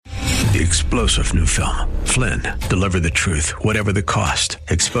The explosive new film, Flynn, deliver the truth, whatever the cost,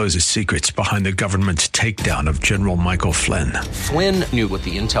 exposes secrets behind the government's takedown of General Michael Flynn. Flynn knew what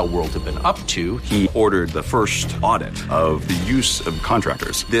the intel world had been up to. He ordered the first audit of the use of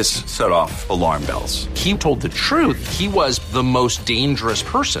contractors. This set off alarm bells. He told the truth. He was the most dangerous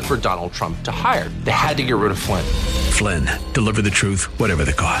person for Donald Trump to hire. They had to get rid of Flynn. Flynn, deliver the truth, whatever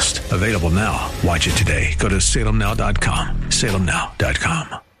the cost. Available now. Watch it today. Go to salemnow.com.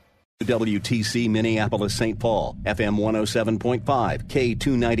 salemnow.com. WTC Minneapolis St. Paul, FM 107.5,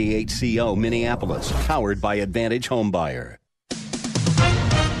 K298CO Minneapolis, powered by Advantage Homebuyer.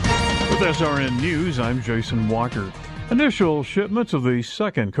 With SRN News, I'm Jason Walker. Initial shipments of the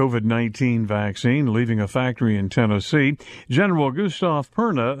second COVID-19 vaccine leaving a factory in Tennessee. General Gustav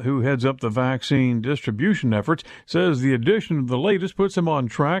Perna, who heads up the vaccine distribution efforts, says the addition of the latest puts him on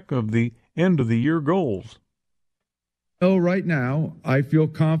track of the end-of-the-year goals. Right now, I feel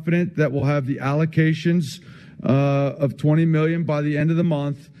confident that we'll have the allocations of $20 million by the end of the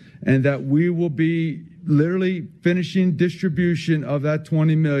month, and that we will be literally finishing distribution of that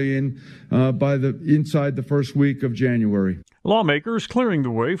 $20 million inside the first week of January. Lawmakers clearing the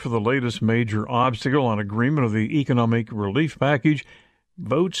way for the latest major obstacle on agreement of the economic relief package.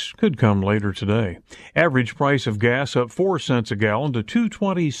 Votes could come later today. Average price of gas up 4 cents a gallon to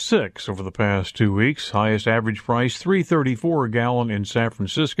 $2.26 over the past 2 weeks. Highest average price $3.34 a gallon in San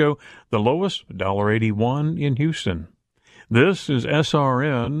Francisco. The lowest $1.81 in Houston. This is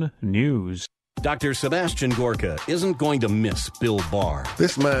SRN News. Dr. Sebastian Gorka isn't going to miss Bill Barr.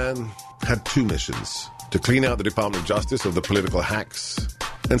 This man had two missions: to clean out the Department of Justice of the political hacks,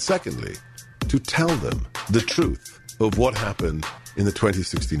 and secondly, to tell them the truth of what happened in the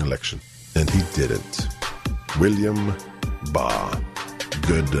 2016 election. And he didn't. William Barr,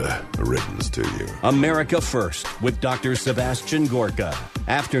 good riddance to you. America First with Dr. Sebastian Gorka.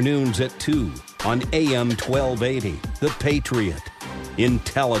 Afternoons at 2 on AM 1280. The Patriot.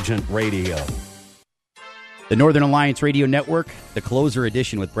 Intelligent radio. The Northern Alliance Radio Network, the closer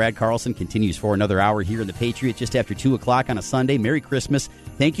edition with Brad Carlson, continues for another hour here in the Patriot just after 2 o'clock on a Sunday. Merry Christmas.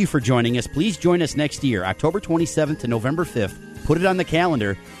 Thank you for joining us. Please join us next year, October 27th to November 5th. Put it on the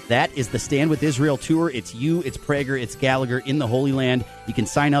calendar. That is the Stand With Israel tour. It's you, it's Prager, it's Gallagher in the Holy Land. You can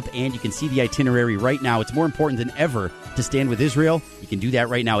sign up and you can see the itinerary right now. It's more important than ever to stand with Israel. You can do that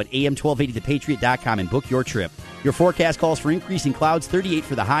right now at am1280thepatriot.com and book your trip. Your forecast calls for increasing clouds, 38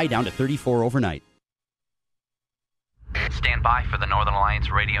 for the high, down to 34 overnight. Stand by for the Northern Alliance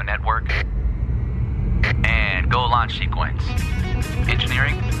Radio Network. And go launch sequence.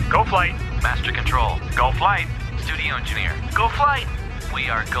 Engineering, go flight. Master control, go flight. Studio engineer, go flight. We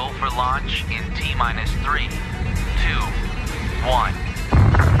are go for launch in T-minus 3, 2, 1.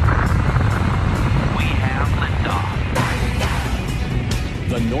 We have liftoff.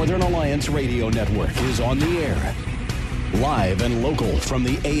 The Northern Alliance Radio Network is on the air. Live and local from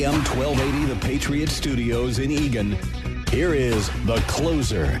the AM 1280 The Patriot Studios in Eagan. Here is the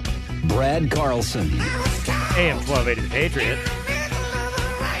closer, Brad Carlson. AM 1280 The Patriot.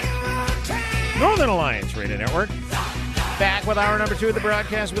 Northern Alliance Radio Network. Back with hour number 2 of the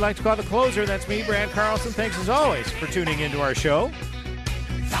broadcast we like to call The Closer. That's me, Brad Carlson. Thanks as always for tuning into our show.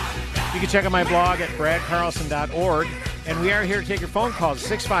 You can check out my blog at bradcarlson.org. And we are here to take your phone calls,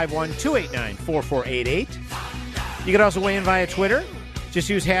 651-289-4488. You can also weigh in via Twitter. Just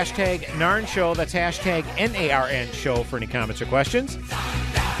use hashtag NARN Show. That's hashtag NARN Show for any comments or questions.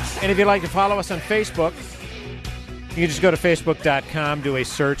 And if you'd like to follow us on Facebook, you can just go to Facebook.com, do a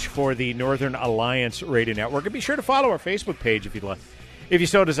search for the Northern Alliance Radio Network, and be sure to follow our Facebook page if you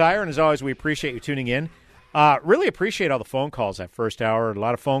so desire. And as always, we appreciate you tuning in. Really appreciate all the phone calls that first hour. A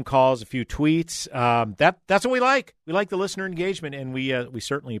lot of phone calls, a few tweets. That's what we like. We like the listener engagement, and we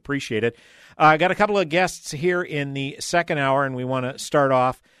certainly appreciate it. I got a couple of guests here in the second hour, and we want to start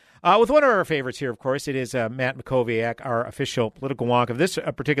off with one of our favorites here, of course. It is Matt Mackowiak, our official political wonk of this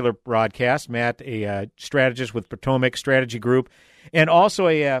particular broadcast. Matt, a strategist with Potomac Strategy Group, and also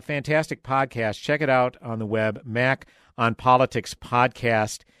a fantastic podcast. Check it out on the web. Mac on Politics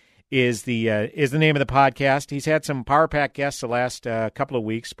Podcast is the name of the podcast. He's had some Power Pack guests the last couple of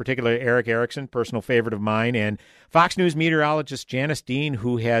weeks, particularly Eric Erickson, personal favorite of mine, and Fox News meteorologist Janice Dean,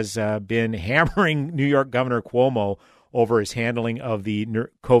 who has been hammering New York Governor Cuomo over his handling of the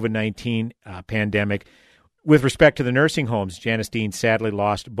COVID-19 pandemic. With respect to the nursing homes, Janice Dean sadly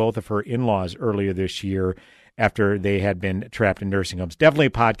lost both of her in-laws earlier this year after they had been trapped in nursing homes. Definitely a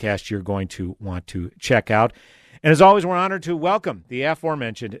podcast you're going to want to check out. And as always, we're honored to welcome the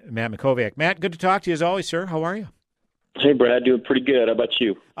aforementioned Matt Mackowiak. Matt, good to talk to you as always, sir. How are you? Hey, Brad. Doing pretty good. How about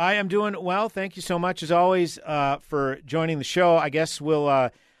you? I am doing well. Thank you so much, as always, for joining the show. I guess we'll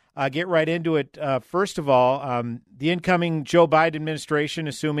get right into it. First of all, the incoming Joe Biden administration,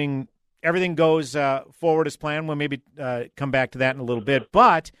 assuming everything goes forward as planned, we'll maybe come back to that in a little bit.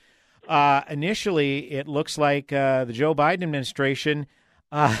 But initially, it looks like the Joe Biden administration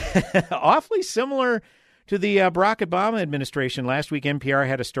awfully similar to the Barack Obama administration. Last week, NPR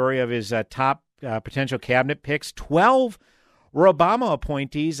had a story of his top potential cabinet picks. 12 were Obama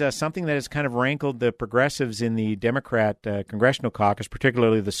appointees, something that has kind of rankled the progressives in the Democrat Congressional Caucus,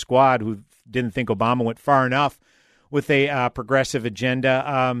 particularly the Squad, who didn't think Obama went far enough with a progressive agenda.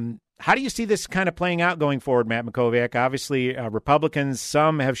 How do you see this kind of playing out going forward, Matt Mackowiak? Obviously, Republicans,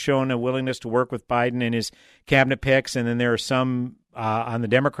 some have shown a willingness to work with Biden and his cabinet picks, and then there are some on the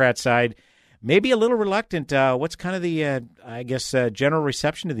Democrat side maybe a little reluctant. What's kind of the, general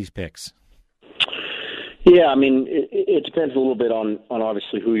reception to these picks? Yeah, I mean, it depends a little bit on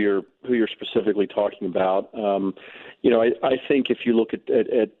obviously who you're specifically talking about. I think if you look at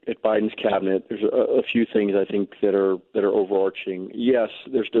Biden's cabinet, there's a few things I think that are overarching. Yes,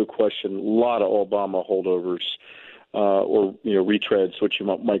 there's no question, a lot of Obama holdovers or retreads, what you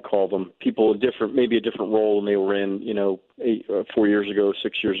might call them. People maybe a different role than they were in 4 years ago,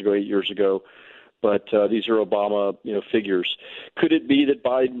 6 years ago, 8 years ago. But these are Obama, figures. Could it be that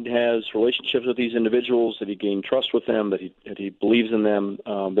Biden has relationships with these individuals, that he gained trust with them, that he believes in them,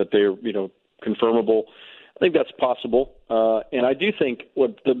 that they're, confirmable? I think that's possible. And I do think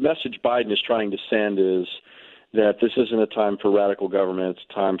what the message Biden is trying to send is that this isn't a time for radical government. It's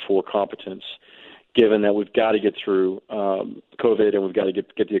a time for competence, given that we've got to get through COVID and we've got to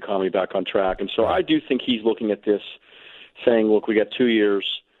get the economy back on track. And so I do think he's looking at this saying, look, we got 2 years.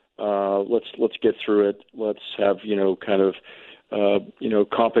 Let's get through it. Let's have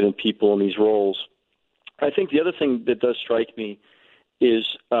competent people in these roles. I think the other thing that does strike me is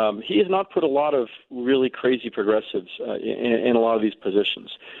he has not put a lot of really crazy progressives in a lot of these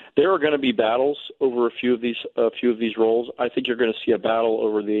positions. There are going to be battles over a few of these roles. I think you're going to see a battle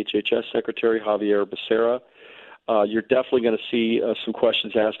over the HHS Secretary, Javier Becerra. You're definitely going to see some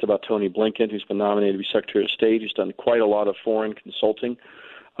questions asked about Tony Blinken, who's been nominated to be Secretary of State, who's done quite a lot of foreign consulting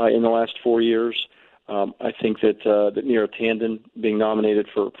in the last 4 years. I think that Neera Tanden being nominated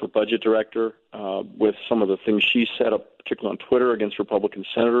for budget director with some of the things she's set up, particularly on Twitter, against Republican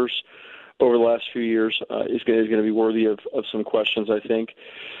senators over the last few years is going to be worthy of some questions, I think.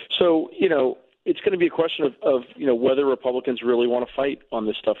 So, it's going to be a question of whether Republicans really want to fight on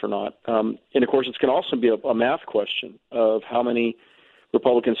this stuff or not. And, of course, it's going to also be a math question of how many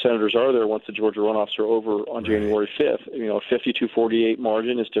Republican senators are there once the Georgia runoffs are over on January 5th. A 52-48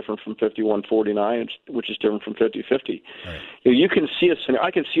 margin is different from 51-49, which is different from 50-50. Right. You can see I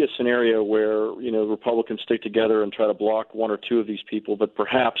can see a scenario where Republicans stick together and try to block one or two of these people, but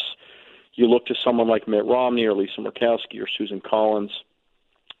perhaps you look to someone like Mitt Romney or Lisa Murkowski or Susan Collins.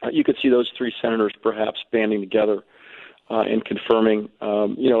 You could see those three senators perhaps banding together and confirming, a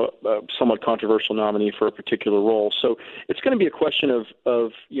somewhat controversial nominee for a particular role. So it's going to be a question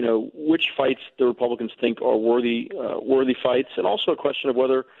of which fights the Republicans think are worthy fights, and also a question of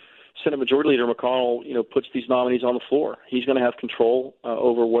whether Senate Majority Leader McConnell, puts these nominees on the floor. He's going to have control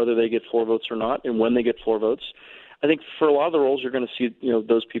over whether they get floor votes or not, and when they get floor votes. I think for a lot of the roles, you're going to see,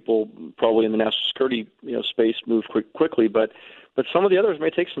 those people probably in the national security, space move quickly, but some of the others may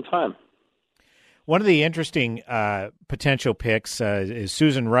take some time. One of the interesting potential picks is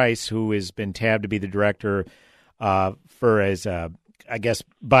Susan Rice, who has been tabbed to be the director Biden's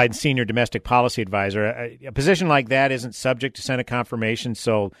senior domestic policy advisor. A position like that isn't subject to Senate confirmation,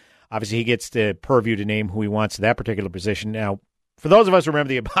 so obviously he gets the purview to name who he wants to that particular position. Now, for those of us who remember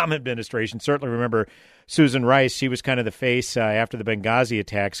the Obama administration, certainly remember Susan Rice. She was kind of the face after the Benghazi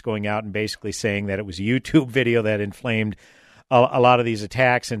attacks, going out and basically saying that it was a YouTube video that inflamed a lot of these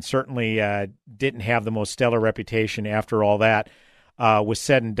attacks, and certainly didn't have the most stellar reputation after all that was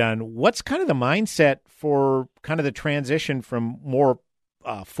said and done. What's kind of the mindset for kind of the transition from more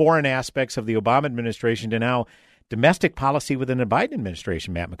foreign aspects of the Obama administration to now domestic policy within the Biden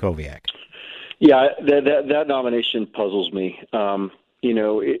administration, Matt Mackowiak? Yeah, that nomination puzzles me. I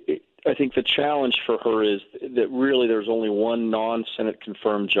think the challenge for her is that really there's only one non-Senate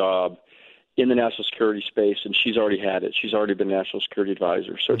confirmed job in the national security space, and she's already had it. She's already been national security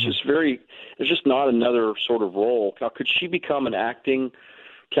advisor. So it's just there's just not another sort of role. Now, could she become an acting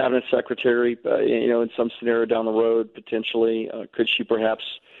cabinet secretary, in some scenario down the road, potentially? Could she perhaps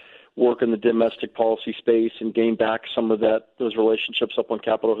work in the domestic policy space and gain back some of those relationships up on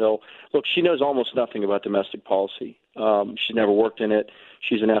Capitol Hill? Look, she knows almost nothing about domestic policy. She's never worked in it.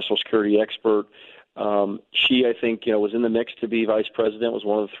 She's a national security expert. She, I think, was in the mix to be vice president, was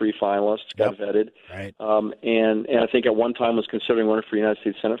one of the 3 finalists, got vetted. Right. And I think at one time was considering running for United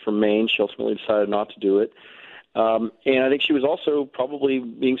States Senate from Maine. She ultimately decided not to do it. And I think she was also probably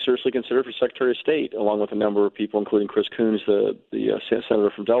being seriously considered for Secretary of State, along with a number of people, including Chris Coons, the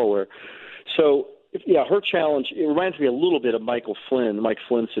senator from Delaware. So, yeah, her challenge, it reminds me a little bit of Mike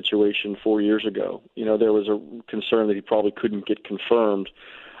Flynn's situation 4 years ago. There was a concern that he probably couldn't get confirmed,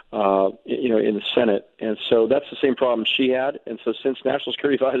 in the Senate. And so that's the same problem she had. And so since National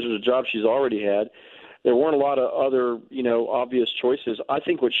Security Advisor is a job she's already had, there weren't a lot of other, obvious choices. I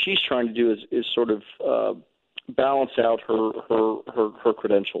think what she's trying to do is sort of balance out her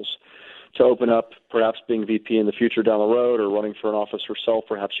credentials to open up perhaps being VP in the future down the road, or running for an office herself,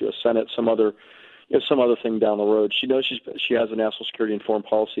 perhaps U.S. Senate, some other thing down the road. She knows she has the national security and foreign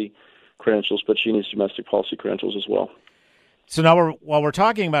policy credentials, but she needs domestic policy credentials as well. So now, while we're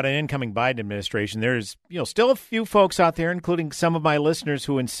talking about an incoming Biden administration, there's still a few folks out there, including some of my listeners,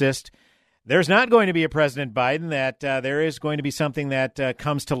 who insist there's not going to be a President Biden, that there is going to be something that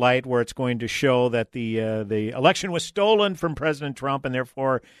comes to light where it's going to show that the election was stolen from President Trump, and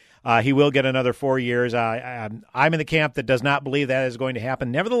therefore he will get another 4 years. I'm in the camp that does not believe that is going to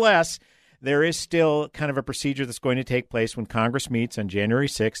happen. Nevertheless, there is still kind of a procedure that's going to take place when Congress meets on January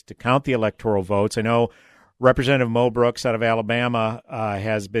 6th to count the electoral votes. I know Representative Mo Brooks out of Alabama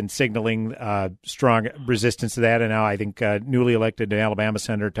has been signaling strong resistance to that, and now I think newly elected Alabama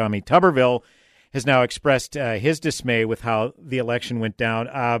Senator Tommy Tuberville has now expressed his dismay with how the election went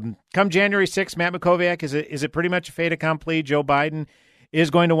down. Come January 6th, Matt Mackowiak, is it pretty much a fait accompli? Joe Biden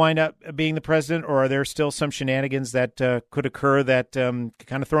is going to wind up being the president, or are there still some shenanigans that could occur that kind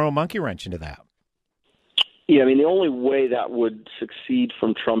of throw a monkey wrench into that? Yeah, I mean, the only way that would succeed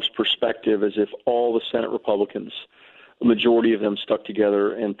from Trump's perspective is if all the Senate Republicans, a majority of them, stuck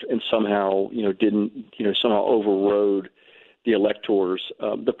together and somehow, somehow overrode the electors.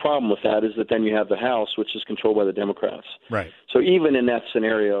 The problem with that is that then you have the House, which is controlled by the Democrats. Right. So even in that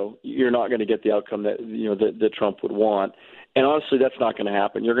scenario, you're not going to get the outcome that Trump would want. And honestly, that's not going to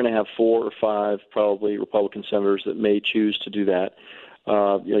happen. You're going to have 4 or 5 probably Republican senators that may choose to do that.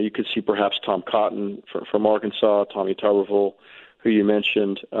 You could see perhaps Tom Cotton from Arkansas, Tommy Tuberville, who you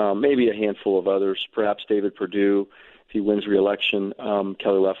mentioned, maybe a handful of others, perhaps David Perdue, if he wins re-election,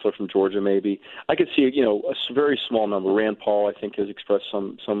 Kelly Loeffler from Georgia, maybe. I could see, a very small number. Rand Paul, I think, has expressed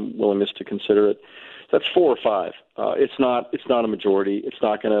some willingness to consider it. That's 4 or 5. It's not a majority. It's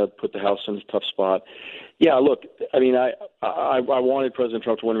not going to put the House in a tough spot. Yeah, look, I mean, I wanted President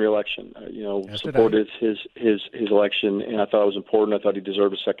Trump to win re-election. Supported his election, and I thought it was important. I thought he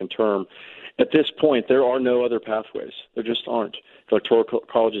deserved a second term. At this point, there are no other pathways. There just aren't. The Electoral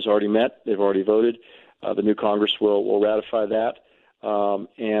College has already met. They've already voted. The new Congress will ratify that.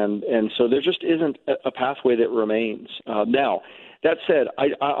 And so there just isn't a pathway that remains. Now, that said,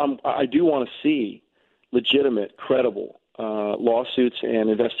 I do want to see legitimate, credible lawsuits and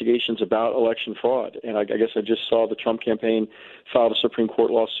investigations about election fraud. And I guess I just saw the Trump campaign filed a Supreme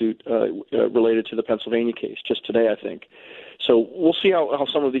Court lawsuit related to the Pennsylvania case just today, I think. So we'll see how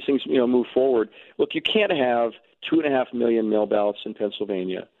some of these things move forward. Look, you can't have 2.5 million mail ballots in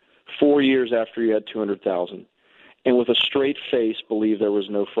Pennsylvania 4 years after you had 200,000, and with a straight face believe there was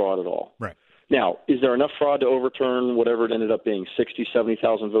no fraud at all. Right. Now, is there enough fraud to overturn whatever it ended up being, 60,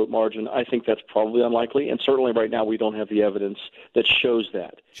 70,000 vote margin? I think that's probably unlikely, and certainly right now we don't have the evidence that shows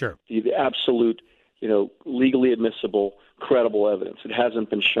that. Sure. The absolute, legally admissible, credible evidence. It hasn't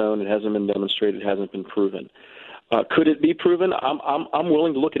been shown, it hasn't been demonstrated, it hasn't been proven. Could it be proven? I'm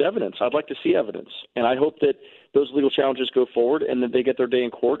willing to look at evidence. I'd like to see evidence, and I hope that those legal challenges go forward and that they get their day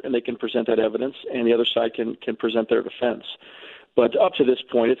in court and they can present that evidence and the other side can present their defense. But up to this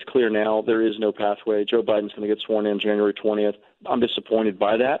point, it's clear now there is no pathway. Joe Biden's going to get sworn in January 20th. I'm disappointed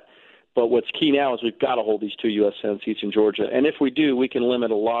by that. But what's key now is we've got to hold these 2 U.S. Senate seats in Georgia. And if we do, we can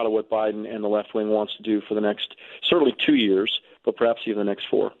limit a lot of what Biden and the left wing wants to do for the next, certainly 2 years, but perhaps even the next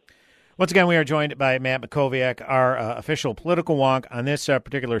 4. Once again, we are joined by Matt Mackowiak, our official political wonk on this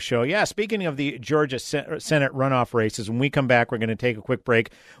particular show. Yeah, speaking of the Georgia Senate runoff races, when we come back, we're going to take a quick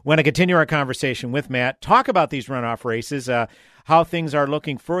break. We're going to continue our conversation with Matt, talk about these runoff races, how things are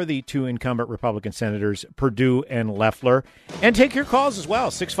looking for the 2 incumbent Republican senators, Perdue and Loeffler, and take your calls as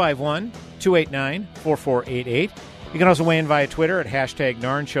well, 651-289-4488. You can also weigh in via Twitter at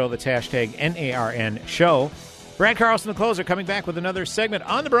 #NARN Show. That's #NARN Show. Brad Carlson, the closer, coming back with another segment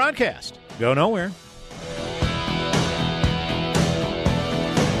on the broadcast. Go nowhere.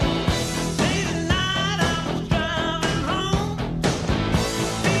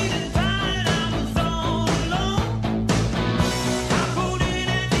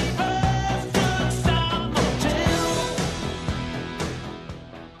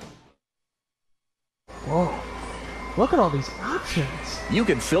 Look at all these options. You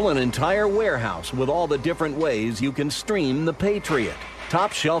could fill an entire warehouse with all the different ways you can stream The Patriot.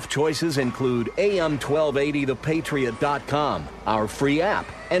 Top shelf choices include AM1280thepatriot.com, our free app,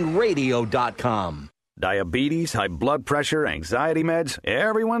 and radio.com. Diabetes, high blood pressure, anxiety meds,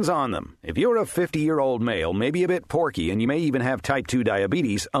 everyone's on them. If you're a 50-year-old male, maybe a bit porky, and you may even have type 2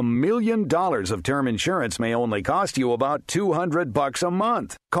 diabetes, $1 million of term insurance may only cost you about $200 a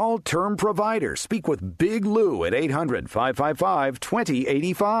month. Call Term Provider. Speak with Big Lou at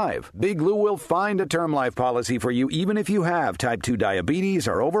 800-555-2085. Big Lou will find a term life policy for you even if you have type 2 diabetes,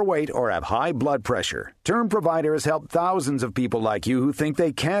 are overweight, or have high blood pressure. Term Provider has helped thousands of people like you who think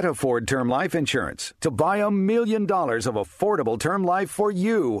they can't afford term life insurance. To buy $1 million of affordable term life for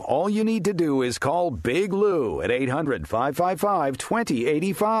you, all you need to do is call Big Lou at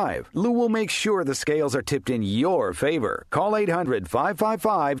 800-555-2085. Lou will make sure the scales are tipped in your favor. Call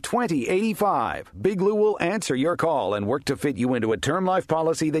 800-555-2085. Big Lou will answer your call and work to fit you into a term life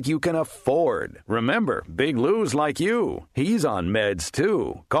policy that you can afford. Remember, Big Lou's like you. He's on meds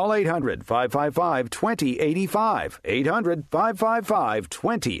too. Call 800-555-2085.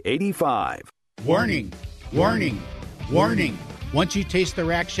 800-555-2085. Warning, warning, warning. Once you taste the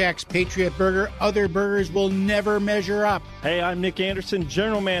Rack Shack's Patriot Burger, other burgers will never measure up. Hey, I'm Nick Anderson,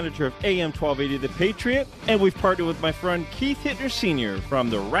 General Manager of AM 1280 The Patriot, and we've partnered with my friend Keith Hittner Sr.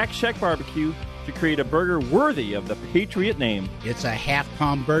 from the Rack Shack Barbecue to create a burger worthy of the Patriot name. It's a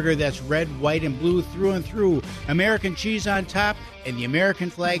half-pound burger that's red, white, and blue through and through, American cheese on top, and the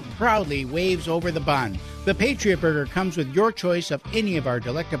American flag proudly waves over the bun. The Patriot Burger comes with your choice of any of our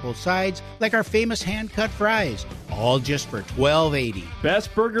delectable sides, like our famous hand-cut fries, all just for $12.80.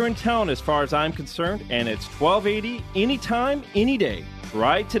 Best burger in town as far as I'm concerned, and it's $12.80 anytime, any day.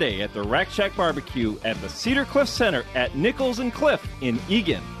 Try it today at the Rack Shack Barbecue at the Cedar Cliff Center at Nichols and Cliff in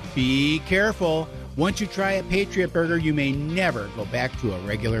Eagan. Be careful. Once you try a Patriot Burger, you may never go back to a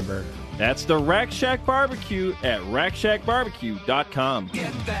regular burger. That's the Rack Shack Barbecue at rackshackbarbecue.com.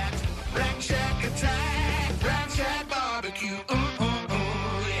 Get that Rack Shack attack, Rack Shack Barbecue. Yeah.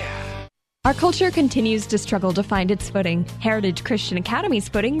 Our culture continues to struggle to find its footing. Heritage Christian Academy's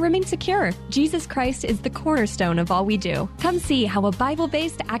footing remains secure. Jesus Christ is the cornerstone of all we do. Come see how a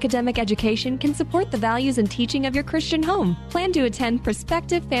Bible-based academic education can support the values and teaching of your Christian home. Plan to attend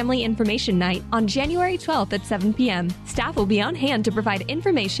Prospective Family Information Night on January 12th at 7 p.m. Staff will be on hand to provide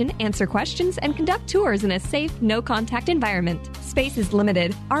information, answer questions, and conduct tours in a safe, no-contact environment. Space is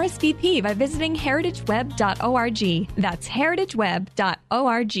limited. RSVP by visiting heritageweb.org. That's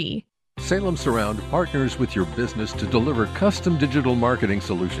heritageweb.org. Salem Surround partners with your business to deliver custom digital marketing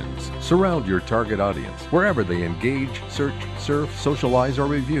solutions. Surround your target audience wherever they engage, search, surf, socialize, or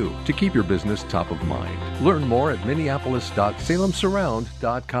review to keep your business top of mind. Learn more at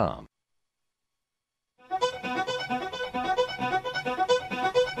minneapolis.salemsurround.com.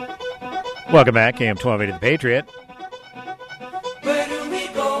 Welcome back, AM 1280 The Patriot. Where do we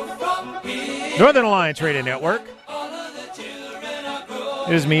go from here? Northern Alliance Radio Network.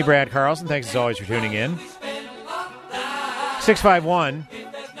 It is me, Brad Carlson. Thanks as always for tuning in.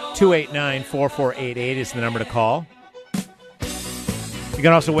 651-289-4488 is the number to call. You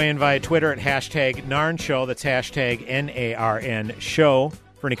can also weigh in via Twitter at hashtag NARN Show. That's hashtag NARN Show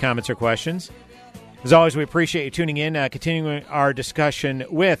for any comments or questions. As always, we appreciate you tuning in. Continuing our discussion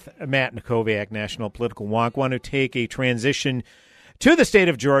with Matt Mackowiak, National Political Wonk. Want to take a transition to the state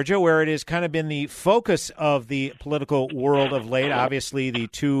of Georgia, where it has kind of been the focus of the political world of late. Obviously, the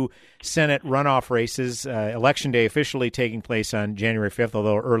two Senate runoff races, Election Day officially taking place on January 5th,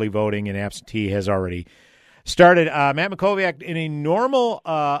 although early voting and absentee has already started. Matt Mackowiak, in a normal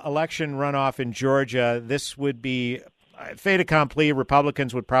election runoff in Georgia, this would be fait accompli.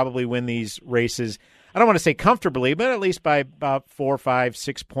 Republicans would probably win these races. I don't want to say comfortably, but at least by about 4, 5,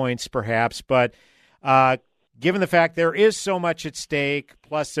 6 points perhaps. But given the fact there is so much at stake,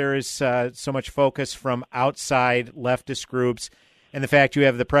 plus there is so much focus from outside leftist groups, and the fact you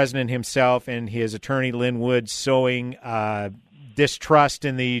have the president himself and his attorney, Lynn Wood, sowing distrust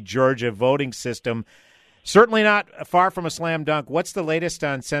in the Georgia voting system, certainly not far from a slam dunk. What's the latest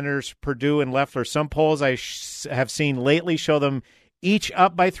on Senators Perdue and Loeffler? Some polls I have seen lately show them each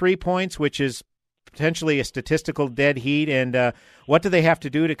up by 3 points, which is potentially a statistical dead heat. And what do they have to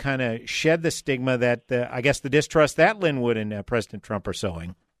do to kind of shed the stigma that, I guess, the distrust that Lynn Wood and President Trump are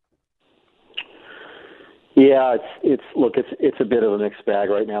sowing? Yeah, it's a bit of a mixed bag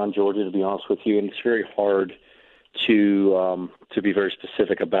right now in Georgia, to be honest with you, and it's very hard to be very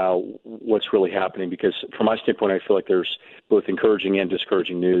specific about what's really happening, because from my standpoint, I feel like there's both encouraging and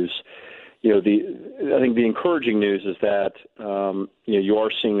discouraging news. I think the encouraging news is that you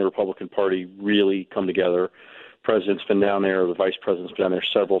are seeing the Republican Party really come together. president's been down there, the vice president's been down there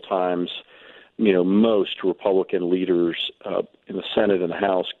several times. Most Republican leaders in the Senate and the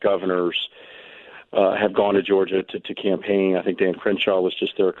House, governors, have gone to Georgia to campaign. I think Dan Crenshaw was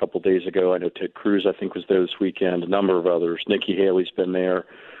just there a couple of days ago. I know Ted Cruz, I think, was there this weekend. A number of others. Nikki Haley's been there.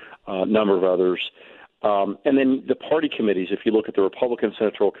 A number of others. And then the party committees, if you look at the Republican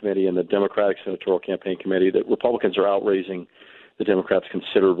Senatorial Committee and the Democratic Senatorial Campaign Committee, the Republicans are outraising the Democrats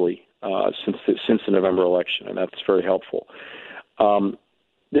considerably since the November election, and that's very helpful.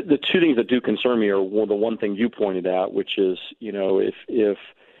 The two things that do concern me are the one thing you pointed out, which is, if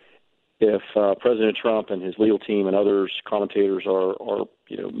President Trump and his legal team and others, commentators are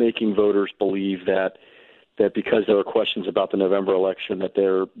making voters believe that because there are questions about the November election that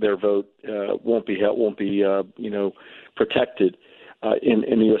their vote won't be protected in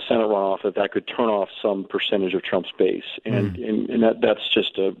the U.S. Senate runoff, that could turn off some percentage of Trump's base, and that's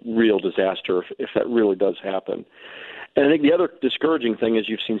just a real disaster if that really does happen. And I think the other discouraging thing is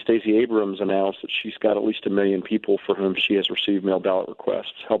you've seen Stacey Abrams announce that she's got at least 1 million people for whom she has received mail ballot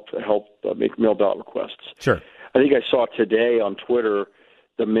requests, help make mail ballot requests. Sure. I think I saw today on Twitter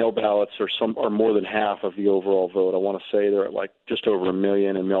the mail ballots are more than half of the overall vote. I want to say they're at like just over 1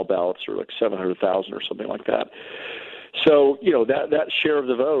 million, and mail ballots are like 700,000 or something like that. So, that share of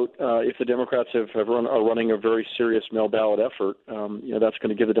the vote, if the Democrats are running a very serious mail ballot effort, that's going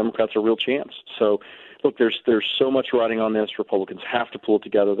to give the Democrats a real chance. So, look, there's so much riding on this. Republicans have to pull it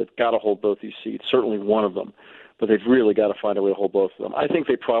together. They've got to hold both these seats, certainly one of them, but they've really got to find a way to hold both of them. I think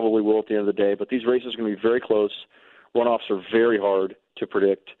they probably will at the end of the day, but these races are going to be very close. Runoffs are very hard to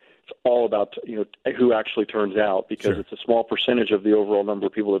predict. It's all about who actually turns out, because It's a small percentage of the overall number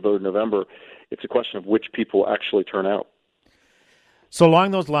of people that voted in November. It's a question of which people actually turn out. So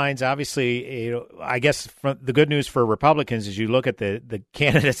along those lines, obviously, I guess the good news for Republicans is you look at the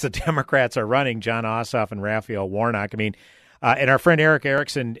candidates the Democrats are running, John Ossoff and Raphael Warnock. I mean, and our friend Eric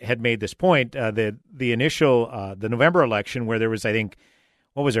Erickson had made this point, the initial, the November election where there was, I think,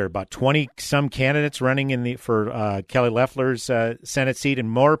 what was there, about 20-some candidates running for Kelly Loeffler's Senate seat, and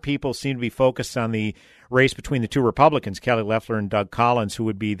more people seem to be focused on the race between the two Republicans, Kelly Loeffler and Doug Collins, who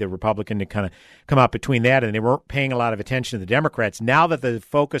would be the Republican to kind of come out between that, and they weren't paying a lot of attention to the Democrats. Now that the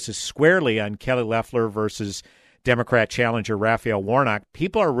focus is squarely on Kelly Loeffler versus Democrat challenger Raphael Warnock,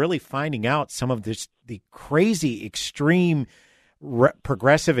 people are really finding out some of the crazy, extreme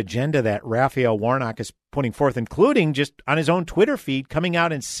progressive agenda that Raphael Warnock is putting forth, including just on his own Twitter feed coming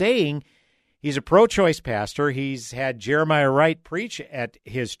out and saying he's a pro-choice pastor. He's had Jeremiah Wright preach at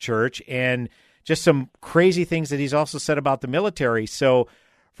his church, and just some crazy things that he's also said about the military. So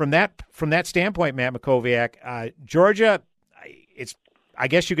from that standpoint, Matt Mackowiak, Georgia, I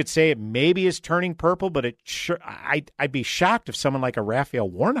guess you could say it maybe is turning purple, but I'd be shocked if someone like a Raphael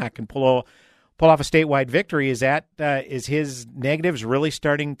Warnock can pull off a statewide victory. Is his negatives really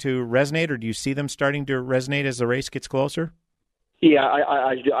starting to resonate, or do you see them starting to resonate as the race gets closer? Yeah,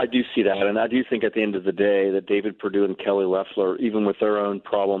 I do see that, and I do think at the end of the day that David Perdue and Kelly Loeffler, even with their own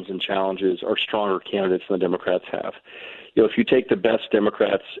problems and challenges, are stronger candidates than the Democrats have. If you take the best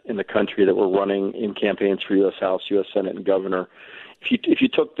Democrats in the country that were running in campaigns for U.S. House, U.S. Senate, and governor, if you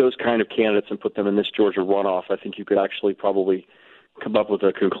took those kind of candidates and put them in this Georgia runoff, I think you could actually probably come up with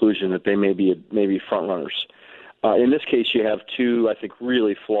a conclusion that they may be front runners. In this case, you have two, I think,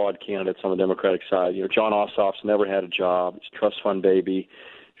 really flawed candidates on the Democratic side. John Ossoff's never had a job. He's a trust fund baby.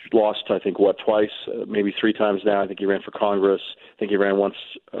 He's lost, I think, twice, maybe 3 times now. I think he ran for Congress. I think he ran once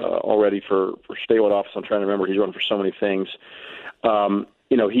already for statewide office. I'm trying to remember. He's run for so many things.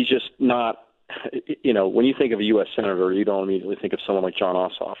 He's just not, when you think of a U.S. Senator, you don't immediately think of someone like John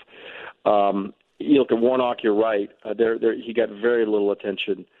Ossoff. You look at Warnock, you're right. He got very little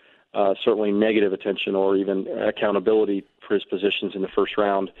attention. Certainly negative attention or even accountability for his positions in the first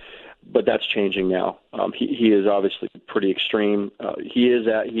round, but that's changing now. He is obviously pretty extreme.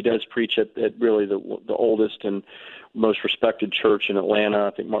 He does preach at really the oldest and most respected church in Atlanta.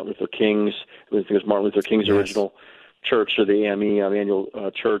 I think Martin Luther King's original church, or the AME,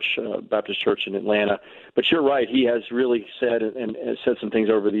 Annual Church, Baptist Church in Atlanta. But you're right; he has really said and said some things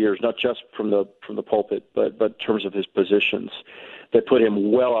over the years, not just from the pulpit, but in terms of his positions, that put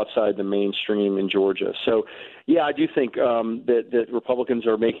him well outside the mainstream in Georgia. So, yeah, I do think that Republicans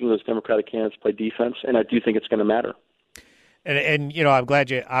are making those Democratic candidates play defense, and I do think it's going to matter. And I'm glad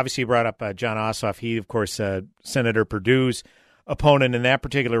you obviously brought up John Ossoff. He, of course, Senator Perdue's opponent in that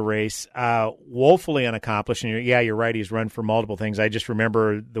particular race, woefully unaccomplished. And yeah, you're right. He's run for multiple things. I just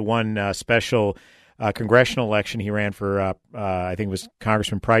remember the one special congressional election. He ran for, I think it was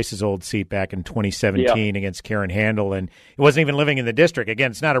Congressman Price's old seat back in 2017 against Karen Handel, and he wasn't even living in the district. Again,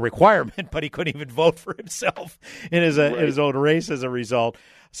 it's not a requirement, but he couldn't even vote for himself in his old race as a result.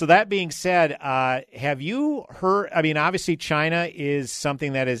 So that being said, have you heard? I mean, obviously, China is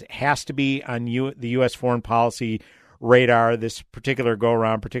something that has to be on the U.S. foreign policy radar this particular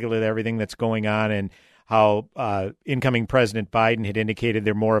go-around, particularly everything that's going on and how incoming President Biden had indicated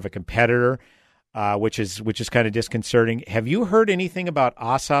they're more of a competitor. Which is kind of disconcerting. Have you heard anything about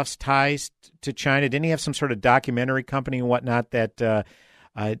Ossoff's ties to China? Didn't he have some sort of documentary company and whatnot that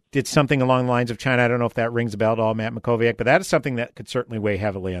did something along the lines of China? I don't know if that rings a bell at all, Matt Mackowiak, but that is something that could certainly weigh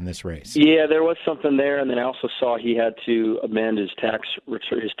heavily on this race. Yeah, there was something there, and then I also saw he had to amend his tax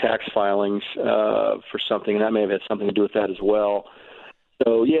filings for something, and that may have had something to do with that as well.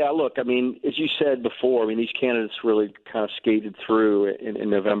 So, yeah, look, I mean, as you said before, I mean, these candidates really kind of skated through in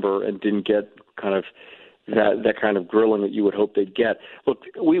November and didn't get kind of that kind of grilling that you would hope they'd get. Look,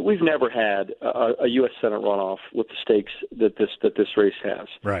 we've never had a U.S. Senate runoff with the stakes that this race has.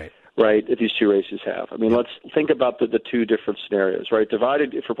 Right, that these two races have. I mean, let's think about the two different scenarios, right?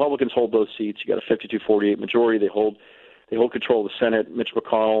 Divided, if Republicans hold those seats, you got a 52-48 majority. They hold control of the Senate. Mitch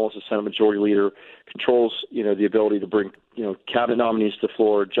McConnell, as the Senate Majority Leader, controls, the ability to bring, cabinet nominees to the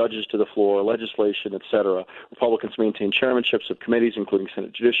floor, judges to the floor, legislation, et cetera. Republicans maintain chairmanships of committees, including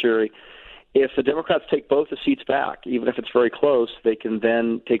Senate Judiciary. If the Democrats take both the seats back, even if it's very close, they can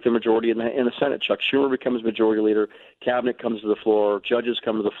then take the majority in the Senate. Chuck Schumer becomes Majority Leader. Cabinet comes to the floor. Judges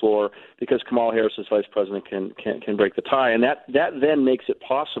come to the floor because Kamala Harris, as Vice President, can break the tie, and that then makes it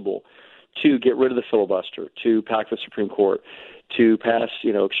possible to get rid of the filibuster, to pack the Supreme Court, to pass,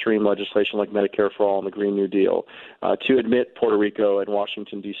 extreme legislation like Medicare for All and the Green New Deal, to admit Puerto Rico and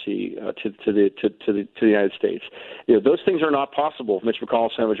Washington D.C. to the United States. Those things are not possible if Mitch McConnell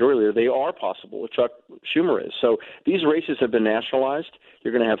is Senate Majority Leader. They are possible if Chuck Schumer is. So these races have been nationalized.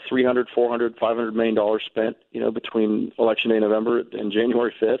 You're going to have $300, $400, $500 million spent, between Election Day in November and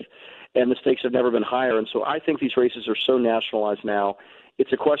January 5th, and the stakes have never been higher. And so I think these races are so nationalized now.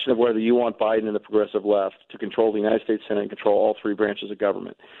 It's a question of whether you want Biden and the progressive left to control the United States Senate and control all three branches of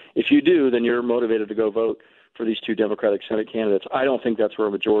government. If you do, then you're motivated to go vote for these two Democratic Senate candidates. I don't think that's where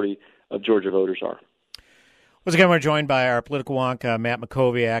a majority of Georgia voters are. Once again, we're joined by our political wonk, Matt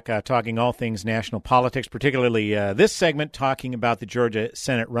Mackowiak, talking all things national politics, particularly this segment talking about the Georgia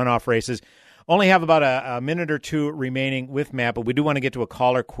Senate runoff races. Only have about a minute or two remaining with Matt, but we do want to get to a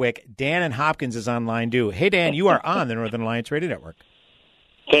caller quick. Dan in Hopkins is on line two. Hey, Dan, you are on the Northern Alliance Radio Network.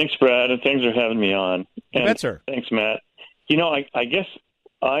 Thanks, Brad, and thanks for having me on. You bet, sir. Thanks, Matt. I guess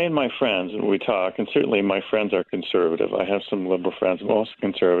I and my friends, when we talk, and certainly my friends are conservative. I have some liberal friends, most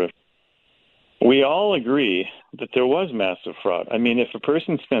conservative. We all agree that there was massive fraud. I mean, if a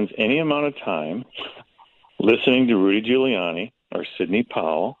person spends any amount of time listening to Rudy Giuliani or Sidney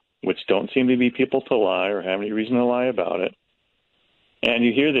Powell, which don't seem to be people to lie or have any reason to lie about it, and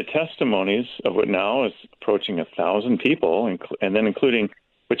you hear the testimonies of what now is approaching 1,000 people, and then including,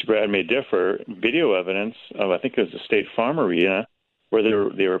 which Brad may differ, video evidence of, I think it was the State Farm Arena, where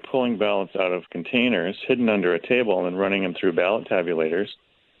they were pulling ballots out of containers hidden under a table and then running them through ballot tabulators.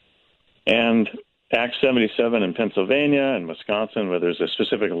 And Act 77 in Pennsylvania and Wisconsin, where there's a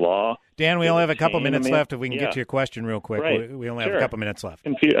specific law. Dan, we only have a couple minutes left. If we can get to your question real quick. Right. We only have a couple minutes left.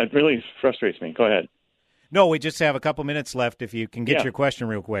 It really frustrates me. Go ahead. No, we just have a couple minutes left if you can get your question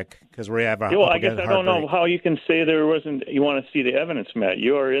real quick, because we have our I guess I don't know how you can say there wasn't. You want to see the evidence, Matt.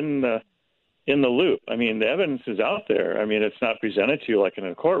 You are in the loop. I mean, the evidence is out there. I mean, it's not presented to you like in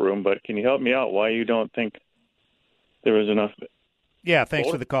a courtroom, but can you help me out why you don't think there was enough? Yeah, thanks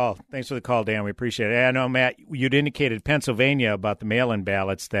for the call. Thanks for the call, Dan. We appreciate it. I know, Matt, you'd indicated Pennsylvania about the mail-in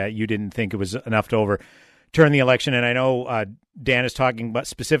ballots that you didn't think it was enough to overturn the election, and I know Dan is talking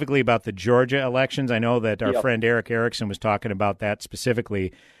specifically about the Georgia elections. I know that our friend Eric Erickson was talking about that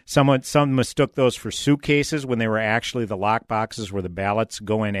specifically. Some mistook those for suitcases when they were actually the lock boxes where the ballots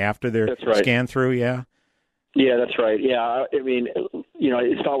go in after they're scanned through. Yeah. Yeah, that's right. Yeah, I mean,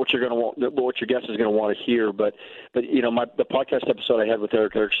 it's not what you're going to want, what your guest is going to want to hear, but the podcast episode I had with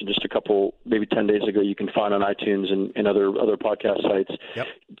Eric Erickson just maybe 10 days ago, you can find on iTunes and other podcast sites. Yep.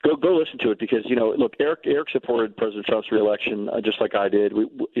 Go listen to it because look, Eric supported President Trump's reelection just like I did.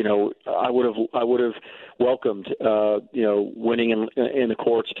 I would have welcomed winning in the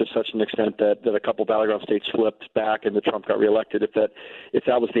courts to such an extent that a couple battleground states flipped back and that Trump got reelected if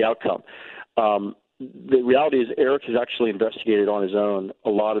that was the outcome. the reality is Eric has actually investigated on his own a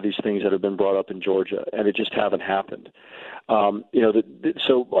lot of these things that have been brought up in Georgia, and it just haven't happened.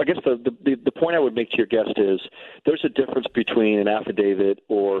 So I guess the point I would make to your guest is there's a difference between an affidavit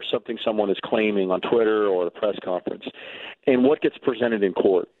or something someone is claiming on Twitter or a press conference and what gets presented in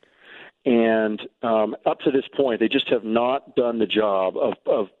court. And up to this point, they just have not done the job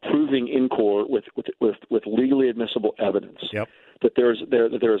of proving in court with legally admissible evidence that there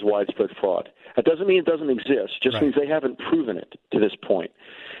is widespread fraud. That doesn't mean it doesn't exist. It just means they haven't proven it to this point.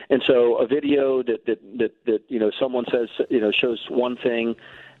 And so a video that someone says shows one thing.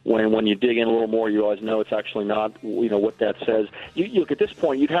 When you dig in a little more, you realize, no, it's actually not, what that says. You look, at this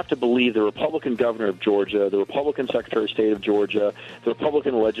point, you'd have to believe the Republican governor of Georgia, the Republican secretary of state of Georgia, the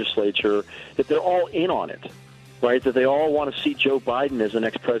Republican legislature, that they're all in on it, right? That they all want to see Joe Biden as the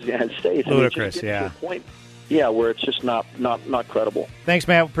next president of the United States. Ludicrous, to a point, where it's just not credible. Thanks,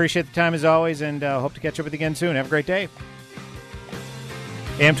 Matt. Appreciate the time as always, and hope to catch up with you again soon. Have a great day.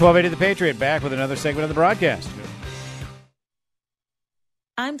 AM 1280 The Patriot, back with another segment of the broadcast.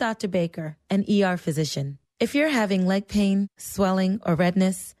 I'm Dr. Baker, an ER physician. If you're having leg pain, swelling, or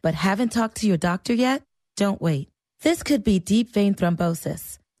redness, but haven't talked to your doctor yet, don't wait. This could be deep vein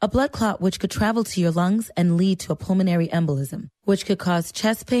thrombosis, a blood clot which could travel to your lungs and lead to a pulmonary embolism, which could cause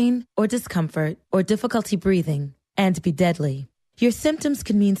chest pain or discomfort or difficulty breathing and be deadly. Your symptoms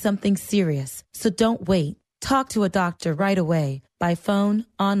could mean something serious, so don't wait. Talk to a doctor right away, by phone,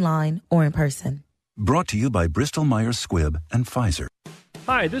 online, or in person. Brought to you by Bristol-Myers Squibb and Pfizer.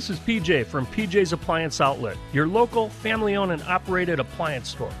 Hi, this is PJ from PJ's Appliance Outlet, your local, family-owned and operated appliance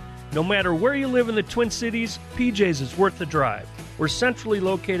store. No matter where you live in the Twin Cities, PJ's is worth the drive. We're centrally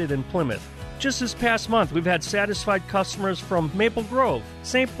located in Plymouth. Just this past month, we've had satisfied customers from Maple Grove,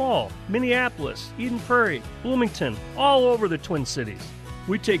 St. Paul, Minneapolis, Eden Prairie, Bloomington, all over the Twin Cities.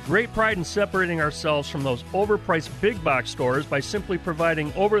 We take great pride in separating ourselves from those overpriced big box stores by simply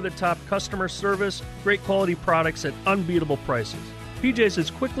providing over-the-top customer service, great quality products at unbeatable prices. PJ's has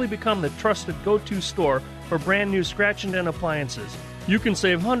quickly become the trusted go-to store for brand new scratch and dent appliances. You can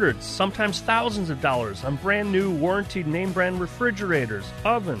save hundreds, sometimes thousands of dollars on brand new warranted name brand refrigerators,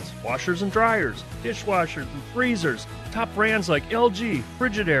 ovens, washers and dryers, dishwashers and freezers, top brands like LG,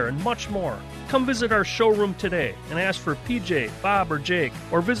 Frigidaire, and much more. Come visit our showroom today and ask for PJ, Bob, or Jake,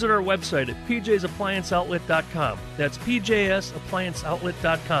 or visit our website at pjsapplianceoutlet.com. That's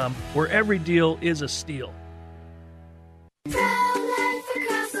pjsapplianceoutlet.com, where every deal is a steal.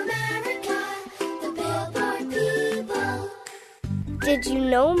 Did you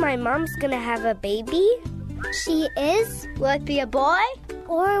know my mom's gonna have a baby? She is? Will it be a boy?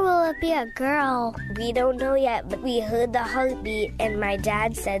 Or will it be a girl? We don't know yet, but we heard the heartbeat, and my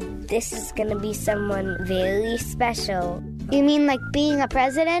dad said this is gonna be someone very special. You mean like being a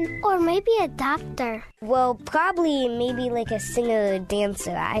president? Or maybe a doctor? Well, probably maybe like a singer or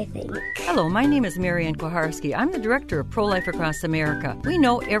dancer, I think. Hello, my name is Marianne Koharski. I'm the director of Pro-Life Across America. We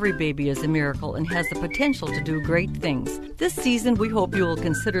know every baby is a miracle and has the potential to do great things. This season, we hope you will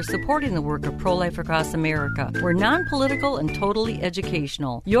consider supporting the work of Pro-Life Across America. We're non-political and totally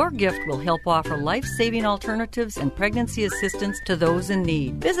educational. Your gift will help offer life-saving alternatives and pregnancy assistance to those in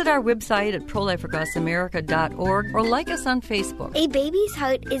need. Visit our website at prolifeacrossamerica.org or like us on Facebook. A baby's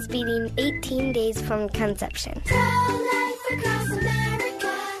heart is beating 18 days from conception.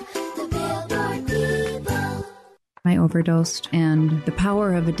 I overdosed, and the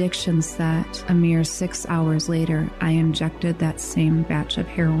power of addictions that a mere 6 hours later, I injected that same batch of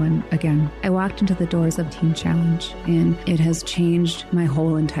heroin again. I walked into the doors of Teen Challenge, and it has changed my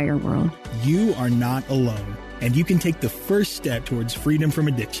whole entire world. You are not alone, and you can take the first step towards freedom from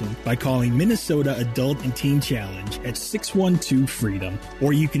addiction by calling Minnesota Adult and Teen Challenge at 612-FREEDOM,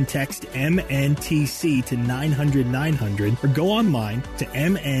 or you can text MNTC to 900-900 or go online to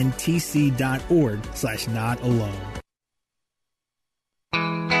mntc.org/notalone.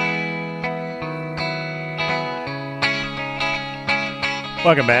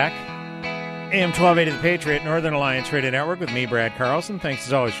 Welcome back. AM 1280 The Patriot, Northern Alliance Radio Network with me, Brad Carlson. Thanks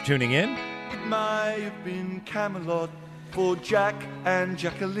as always for tuning in. It might have been Camelot for Jack and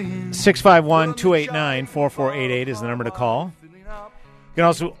Jacqueline. 651-289-4488 is the number to call. You can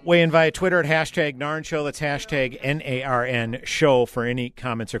also weigh in via Twitter at hashtag NARN Show. That's hashtag NARN Show for any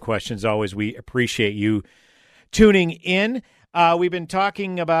comments or questions. Always, we appreciate you tuning in. We've been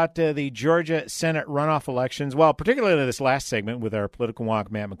talking about the Georgia Senate runoff elections, well, particularly this last segment with our political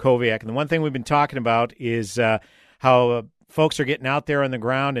wonk, Matt Mackowiak. And the one thing we've been talking about is how folks are getting out there on the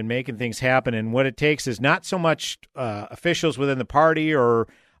ground and making things happen. And what it takes is not so much officials within the party or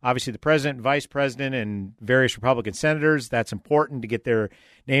obviously the president, vice president, and various Republican senators. That's important to get their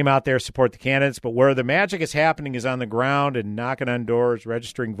name out there, support the candidates. But where the magic is happening is on the ground and knocking on doors,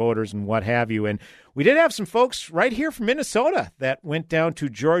 registering voters, and what have you. And we did have some folks right here from Minnesota that went down to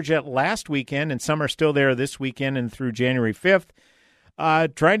Georgia last weekend, and some are still there this weekend and through January 5th,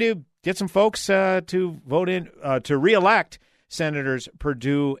 trying to get some folks to vote in to reelect Senators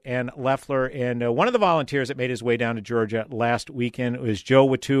Perdue and Loeffler. And one of the volunteers that made his way down to Georgia last weekend was Joe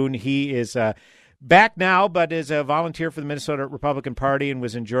Witthuhn. He is back now, but is a volunteer for the Minnesota Republican Party and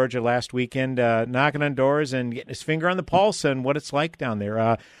was in Georgia last weekend knocking on doors and getting his finger on the pulse and what it's like down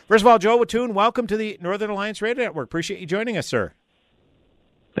there. First of all, Joe Witthuhn, welcome to the Northern Alliance Radio Network. Appreciate you joining us, sir.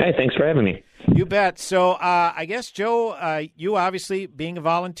 Hey, thanks for having me. You bet. So I guess, Joe, you obviously being a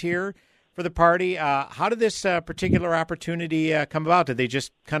volunteer for the party, how did this particular opportunity come about? Did they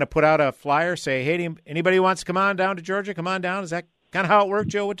just kind of put out a flyer, say, hey, anybody who wants to come on down to Georgia, come on down? Is that kind of how it worked,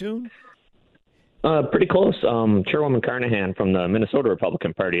 Joe Witthuhn? Pretty close. Chairwoman Carnahan from the Minnesota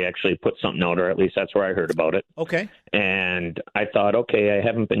Republican Party actually put something out, or at least that's where I heard about it. Okay. And I thought, okay, I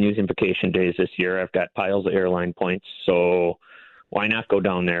haven't been using vacation days this year. I've got piles of airline points, so why not go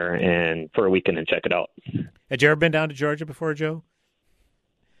down there and for a weekend and check it out? Had you ever been down to Georgia before, Joe?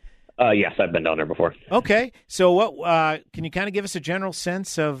 Yes, I've been down there before. Okay. So what can you kind of give us a general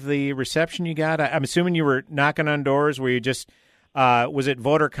sense of the reception you got? I'm assuming you were knocking on doors. Were you just was it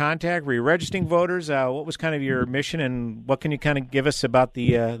voter contact? Were you registering voters? What was kind of your mission, and what can you kind of give us about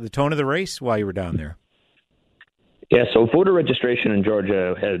the tone of the race while you were down there? Yeah, so voter registration in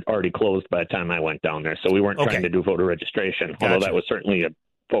Georgia had already closed by the time I went down there, so we weren't trying to do voter registration, although that was certainly a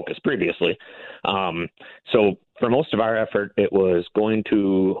focus previously. So for most of our effort, it was going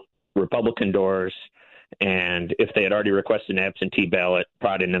to Republican doors, and if they had already requested an absentee ballot,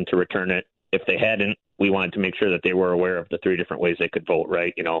 prodding them to return it. If they hadn't, we wanted to make sure that they were aware of the three different ways they could vote,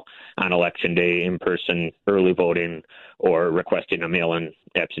 right? You know, on Election Day, in person, early voting, or requesting a mail-in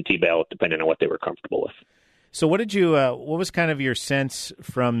absentee ballot, depending on what they were comfortable with. So what did you? What was kind of your sense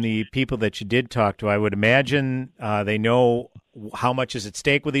from the people that you did talk to? I would imagine they know how much is at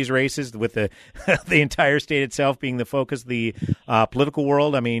stake with these races, with the the entire state itself being the focus of the political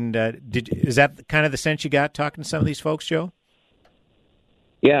world. I mean, is that kind of the sense you got talking to some of these folks, Joe?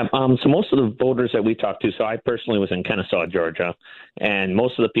 Yeah, so most of the voters that we talked to, so I personally was in Kennesaw, Georgia, and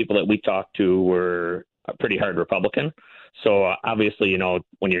most of the people that we talked to were pretty hard Republican. So obviously, you know,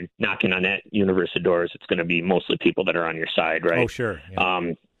 when you're knocking on that universe of doors, it's going to be mostly people that are on your side, right? Oh, sure.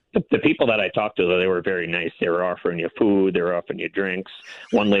 Yeah. The people that I talked to, though, they were very nice. They were offering you food. They were offering you drinks.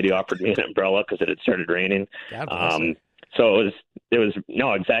 One lady offered me an umbrella because it had started raining. So it was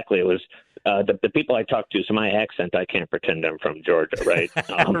no, exactly. It was the people I talked to. So my accent, I can't pretend I'm from Georgia, right?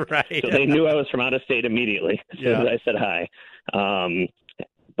 Right. So they knew I was from out of state immediately as soon as I said hi.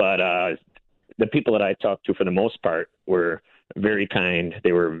 But the people that I talked to, for the most part, were very kind.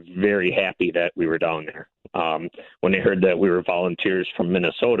 They were very happy that we were down there. When they heard that we were volunteers from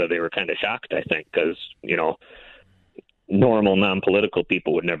Minnesota, they were kind of shocked, I think, because, you know, normal non-political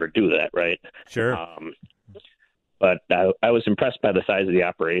people would never do that, right? Sure. But I was impressed by the size of the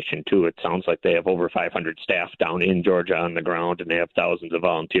operation, too. It sounds like they have over 500 staff down in Georgia on the ground, and they have thousands of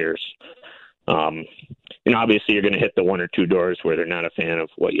volunteers. You know, obviously you're going to hit the one or two doors where they're not a fan of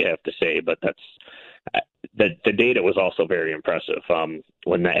what you have to say, but that's the data was also very impressive.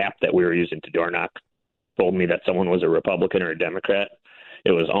 When the app that we were using to door knock told me that someone was a Republican or a Democrat,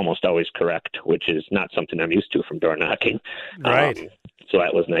 it was almost always correct, which is not something I'm used to from door knocking. Right. So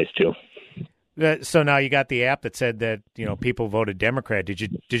that was nice too. So now you got the app that said that, you know, people voted Democrat. Did you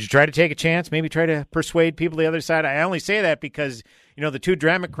try to take a chance? Maybe try to persuade people the other side? I only say that because, you know, the two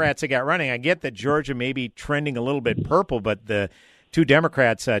Democrats that got running, I get that Georgia may be trending a little bit purple, but the two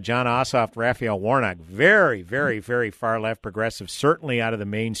Democrats, John Ossoff, Raphael Warnock, very, very, very far left progressive, certainly out of the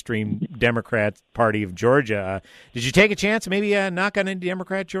mainstream Democrat Party of Georgia. Did you take a chance, maybe knock on any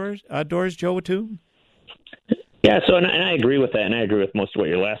Democrat doors, Joe Witthuhn? Yeah, so and I agree with that, and I agree with most of what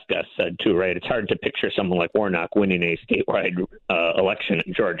your last guest said, too, right? It's hard to picture someone like Warnock winning a statewide election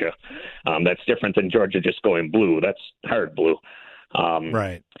in Georgia. That's different than Georgia just going blue. That's hard blue.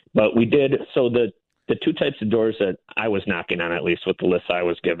 Right. But we did, so the two types of doors that I was knocking on, at least with the list I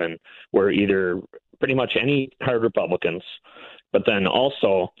was given, were either pretty much any hard Republicans, but then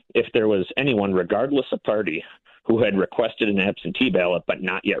also if there was anyone, regardless of party, who had requested an absentee ballot but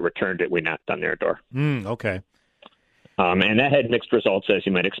not yet returned it, we knocked on their door. Okay. And that had mixed results, as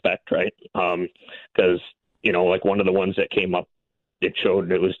you might expect, right? Because, you know, like one of the ones that came up, it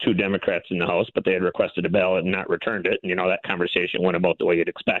showed it was two Democrats in the House, but they had requested a ballot and not returned it. And, you know, that conversation went about the way you'd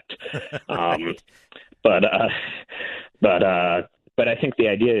expect. But But I think the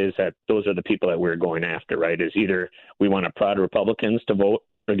idea is that those are the people that we're going after, right? Is either we want to prod Republicans to vote,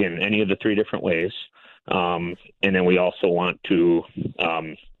 again, any of the three different ways, and then we also want to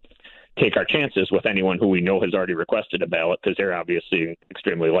take our chances with anyone who we know has already requested a ballot, because they're obviously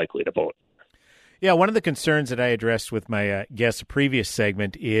extremely likely to vote. Yeah, one of the concerns that I addressed with my guest previous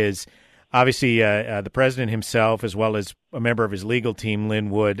segment is obviously the president himself, as well as a member of his legal team,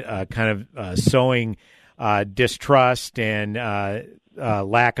 Lynn Wood, kind of sowing distrust and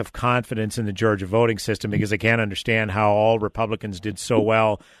lack of confidence in the Georgia voting system, because they can't understand how all Republicans did so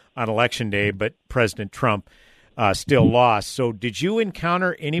well on Election Day, but President Trump still lost. So did you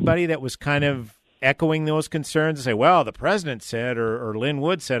encounter anybody that was kind of echoing those concerns and say, well, the president said, or Lynn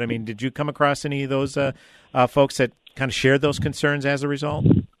Wood said? I mean, did you come across any of those folks that kind of shared those concerns as a result?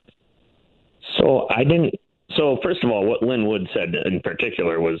 So I didn't. So first of all, what Lynn Wood said in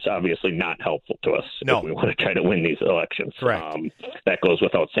particular was obviously not helpful to us. No. If we want to try to win these elections. Correct. That goes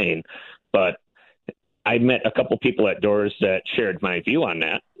without saying. But I met a couple people at doors that shared my view on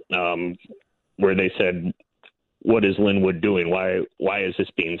that, where they said, what is Lynn Wood doing? Why is this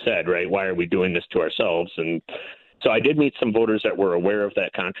being said, right? Why are we doing this to ourselves? And so I did meet some voters that were aware of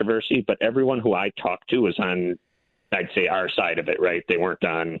that controversy, but everyone who I talked to was on, I'd say, our side of it, right? They weren't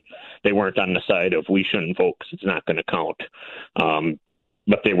on the side of we shouldn't vote because it's not going to count.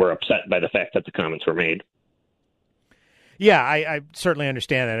 But they were upset by the fact that the comments were made. Yeah, I certainly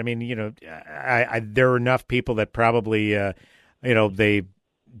understand that. I mean, there are enough people that probably, they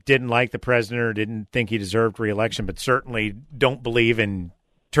didn't like the president or didn't think he deserved re-election, but certainly don't believe in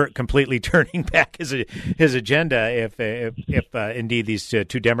completely turning back his agenda if indeed these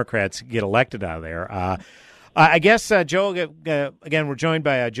two Democrats get elected out of there. I guess, Joe, again, we're joined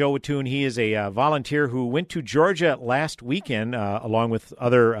by Joe Witthuhn. He is a volunteer who went to Georgia last weekend, along with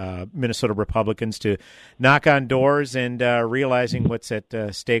other Minnesota Republicans, to knock on doors and realizing what's at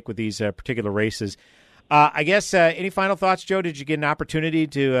stake with these particular races. I guess, any final thoughts, Joe? Did you get an opportunity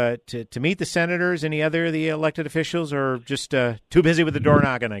to meet the senators, any other of the elected officials, or just too busy with the door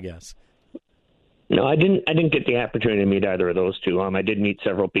knocking, I guess? No, I didn't get the opportunity to meet either of those two. I did meet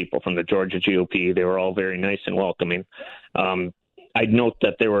several people from the Georgia GOP. They were all very nice and welcoming. I'd note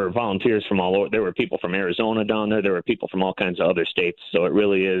that there were volunteers from all over. There were people from Arizona down there. There were people from all kinds of other states. So it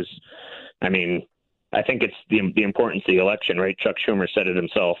really is, I think it's the importance of the election, right? Chuck Schumer said it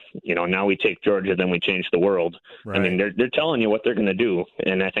himself. Now we take Georgia, then we change the world. Right. They're telling you what they're going to do,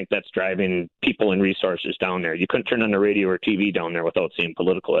 and I think that's driving people and resources down there. You couldn't turn on the radio or TV down there without seeing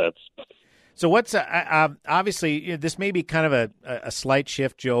political ads. So what's obviously this may be kind of a slight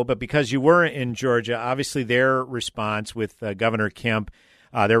shift, Joe, but because you were in Georgia, obviously their response with Governor Kemp,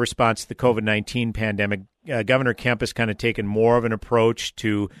 their response to the COVID-19 pandemic, Governor Kemp has kind of taken more of an approach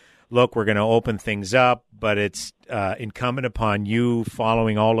to, look, we're going to open things up, but it's incumbent upon you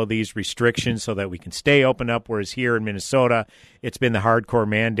following all of these restrictions so that we can stay open up, whereas here in Minnesota, it's been the hardcore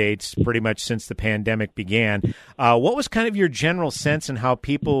mandates pretty much since the pandemic began. What was kind of your general sense and how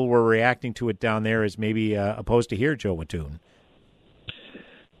people were reacting to it down there as maybe opposed to here, Joe Witthuhn?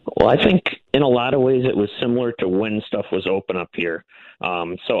 Well, I think in a lot of ways it was similar to when stuff was open up here.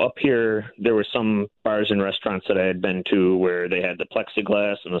 So up here, there were some bars and restaurants that I had been to where they had the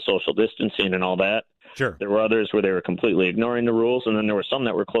plexiglass and the social distancing and all that. Sure. There were others where they were completely ignoring the rules, and then there were some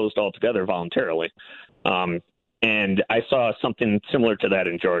that were closed altogether voluntarily. And I saw something similar to that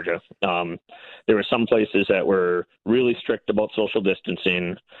in Georgia. There were some places that were really strict about social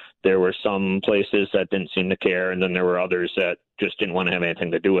distancing. There were some places that didn't seem to care, and then there were others that just didn't want to have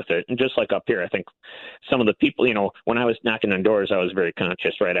anything to do with it. And just like up here, I think some of the people, when I was knocking on doors, I was very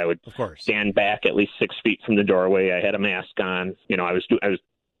conscious, right? I would stand back at least 6 feet from the doorway. I had a mask on. I was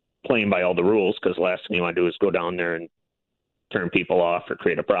playing by all the rules, because the last thing you want to do is go down there and turn people off or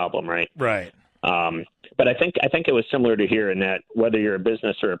create a problem, right? Right. But I think it was similar to here in that whether you're a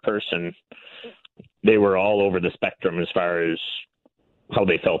business or a person, they were all over the spectrum as far as how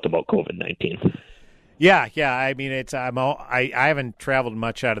they felt about COVID-19. Yeah. I mean, I haven't traveled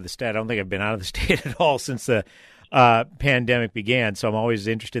much out of the state. I don't think I've been out of the state at all since the pandemic began. So I'm always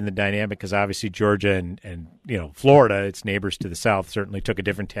interested in the dynamic, because obviously Georgia and Florida, its neighbors to the south, certainly took a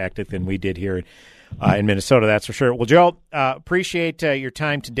different tactic than we did here in Minnesota, that's for sure. Well, Joe, appreciate your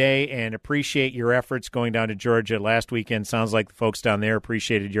time today and appreciate your efforts going down to Georgia last weekend. Sounds like the folks down there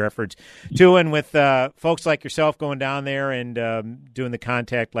appreciated your efforts too. And with folks like yourself going down there and doing the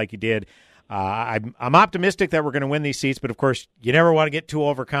contact like you did, I'm optimistic that we're going to win these seats, but of course, you never want to get too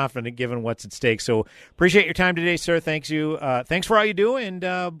overconfident given what's at stake. So appreciate your time today, sir. Thanks for all you do, and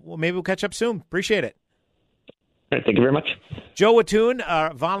maybe we'll catch up soon. Appreciate it. All right, thank you very much. Joe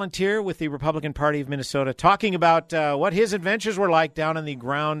Witthuhn, volunteer with the Republican Party of Minnesota, talking about what his adventures were like down on the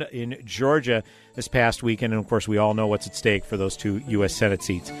ground in Georgia this past weekend. And, of course, we all know what's at stake for those 2 U.S. Senate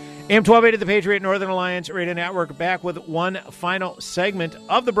seats. AM 1280, the Patriot Northern Alliance Radio Network, back with one final segment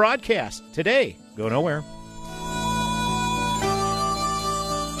of the broadcast today. Go nowhere.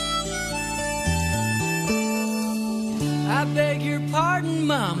 I beg your pardon,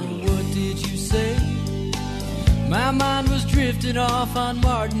 Mama, what did you say? My mind was drifting off on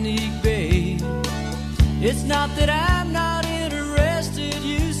Martinique Bay. It's not that I'm not interested,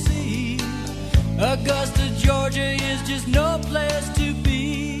 you see. Augusta, Georgia is just no place to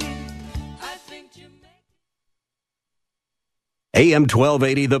be. I think you AM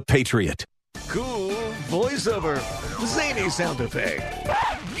 1280, The Patriot. Cool voiceover. Zany sound effect.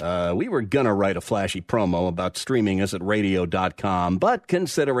 We were gonna write a flashy promo about streaming us at radio.com, but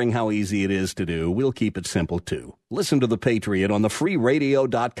considering how easy it is to do, we'll keep it simple too. Listen to The Patriot on the free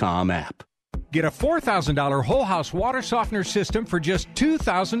radio.com app. Get a $4,000 whole house water softener system for just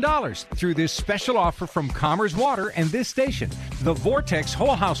 $2,000 through this special offer from Commerce Water and this station. The Vortex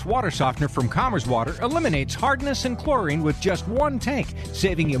whole house water softener from Commerce Water eliminates hardness and chlorine with just one tank,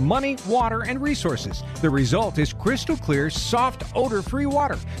 saving you money, water, and resources. The result is crystal clear, soft, odor-free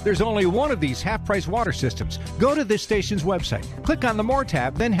water. There's only one of these half-price water systems. Go to this station's website, click on the More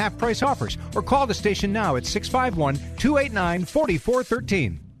tab, then half-price offers, or call the station now at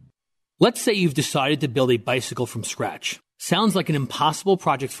 651-289-4413. Let's say you've decided to build a bicycle from scratch. Sounds like an impossible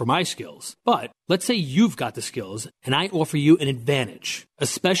project for my skills, but let's say you've got the skills and I offer you an advantage, a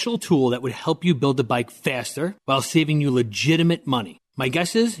special tool that would help you build the bike faster while saving you legitimate money. My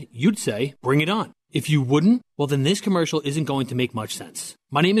guess is you'd say, bring it on. If you wouldn't, well then this commercial isn't going to make much sense.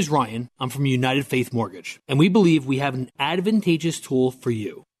 My name is Ryan, I'm from United Faith Mortgage, and we believe we have an advantageous tool for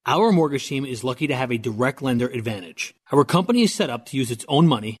you. Our mortgage team is lucky to have a direct lender advantage. Our company is set up to use its own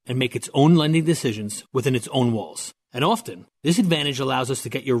money and make its own lending decisions within its own walls. And often, this advantage allows us to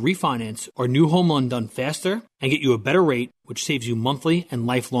get your refinance or new home loan done faster and get you a better rate, which saves you monthly and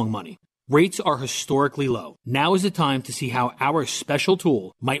lifelong money. Rates are historically low. Now is the time to see how our special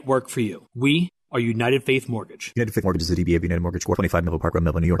tool might work for you. We are United Faith Mortgage. United Faith Mortgage is a DBA of United Mortgage Corp. 25 Melville Park Road,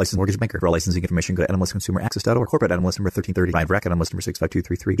 Melville, New York. Licensed mortgage banker. For all licensing information, go to NMLSConsumerAccess.org. Corporate NMLS number 1330. VRAC NMLS number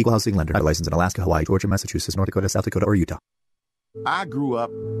 65233. Equal housing lender. Licensed in Alaska, Hawaii, Georgia, Massachusetts, North Dakota, South Dakota, or Utah. I grew up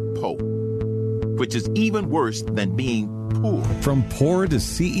poor, which is even worse than being poor. From poor to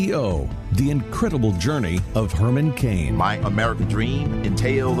CEO, the incredible journey of Herman Cain. My American dream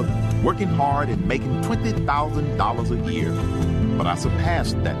entailed working hard and making $20,000 a year. But I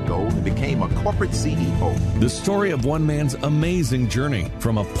surpassed that goal and became a corporate CEO. The story of one man's amazing journey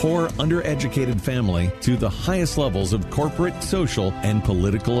from a poor, undereducated family to the highest levels of corporate, social, and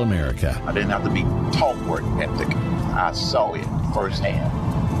political America. I didn't have to be taught work ethic. I saw it firsthand,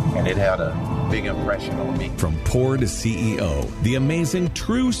 and it had a big impression on me. From poor to CEO, the amazing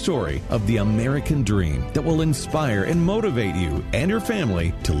true story of the American dream that will inspire and motivate you and your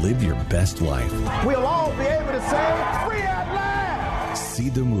family to live your best life. We'll all be able to say, free at last! See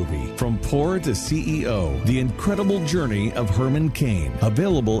the movie From Poor to CEO, The Incredible Journey of Herman Cain.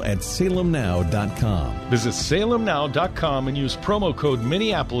 Available at salemnow.com. Visit salemnow.com and use promo code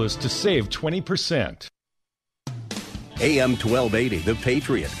Minneapolis to save 20%. AM 1280, The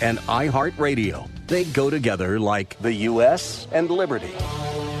Patriot, and iHeartRadio. They go together like the U.S. and liberty.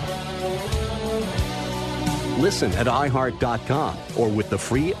 Listen at iHeart.com or with the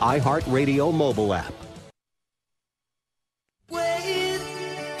free iHeartRadio mobile app.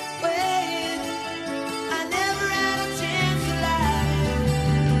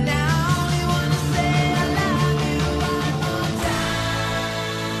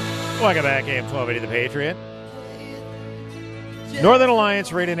 Welcome back, AM 1280, The Patriot. Northern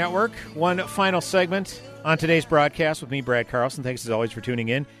Alliance Radio Network. One final segment on today's broadcast with me, Brad Carlson. Thanks as always for tuning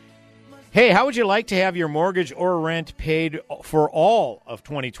in. Hey, how would you like to have your mortgage or rent paid for all of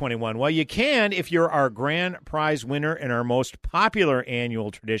 2021? Well, you can if you're our grand prize winner in our most popular annual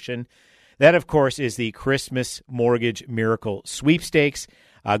tradition. That, of course, is the Christmas Mortgage Miracle Sweepstakes.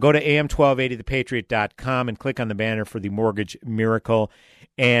 Go to am1280thepatriot.com and click on the banner for the Mortgage Miracle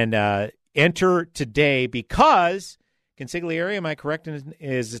and enter today because Consigliere, am I correct?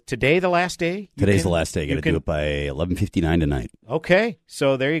 Is today the last day? Today's the last day. You got to do it by 11:59 tonight. Okay,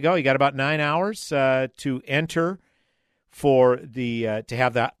 so there you go. You got about 9 hours to enter for the to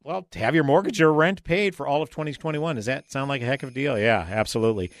have your mortgage or rent paid for all of 2021. Does that sound like a heck of a deal? Yeah,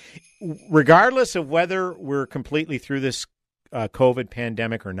 absolutely. Regardless of whether we're completely through this COVID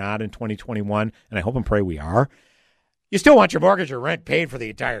pandemic or not in 2021, and I hope and pray we are. you still want your mortgage or rent paid for the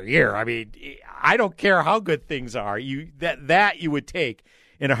entire year. I mean, I don't care how good things are. That you would take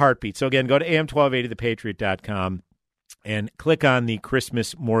in a heartbeat. So, again, go to am1280thepatriot.com and click on the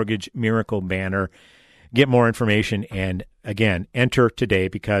Christmas Mortgage Miracle banner. Get more information. And, again, enter today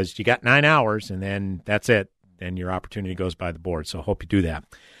because you got 9 hours, and then that's it. Then your opportunity goes by the board. So I hope you do that.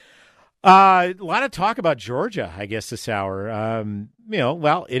 A lot of talk about Georgia, I guess, this hour.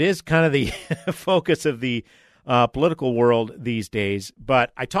 Well, it is kind of the focus of the political world these days.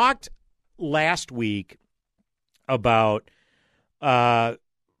 But I talked last week about some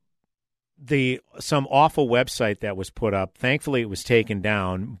awful website that was put up. Thankfully, it was taken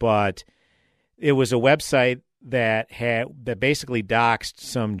down, but it was a website that basically doxed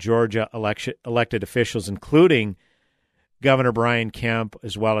some Georgia elected officials, including Governor Brian Kemp,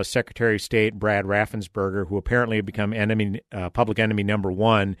 as well as Secretary of State Brad Raffensperger, who apparently have become public enemy number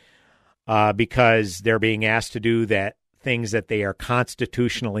one because they're being asked to do things that they are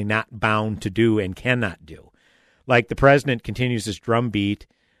constitutionally not bound to do and cannot do. Like the president continues his drumbeat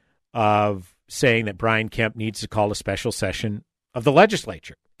of saying that Brian Kemp needs to call a special session of the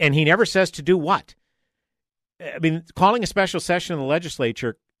legislature. And he never says to do what. I mean, calling a special session of the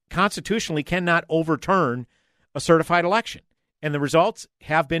legislature constitutionally cannot overturn a certified election. And the results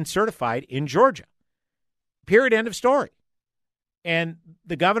have been certified in Georgia. Period. End of story. And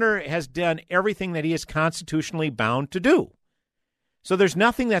the governor has done everything that he is constitutionally bound to do. So there's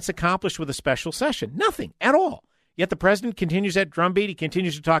nothing that's accomplished with a special session. Nothing at all. Yet the president continues that drumbeat. He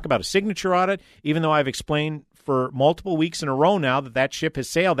continues to talk about a signature audit, even though I've explained for multiple weeks in a row now that ship has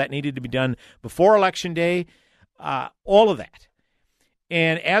sailed. That needed to be done before Election Day. All of that.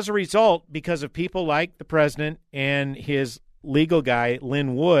 And as a result, because of people like the president and his legal guy,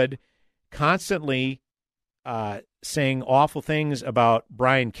 Lynn Wood, constantly saying awful things about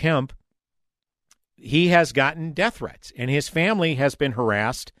Brian Kemp, he has gotten death threats, and his family has been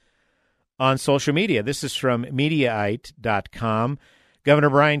harassed on social media. This is from Mediaite.com.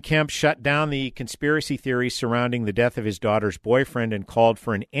 Governor Brian Kemp shut down the conspiracy theories surrounding the death of his daughter's boyfriend and called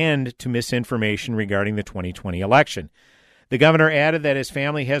for an end to misinformation regarding the 2020 election. The governor added that his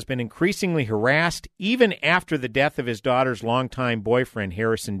family has been increasingly harassed even after the death of his daughter's longtime boyfriend,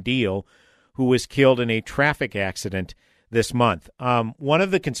 Harrison Deal, who was killed in a traffic accident this month. One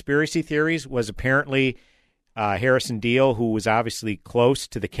of the conspiracy theories was apparently Harrison Deal, who was obviously close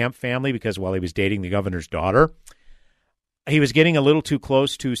to the Kemp family because while he was dating the governor's daughter, he was getting a little too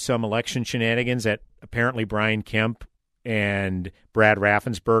close to some election shenanigans that apparently Brian Kemp and Brad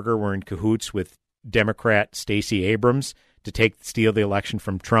Raffensperger were in cahoots with Democrat Stacey Abrams to steal the election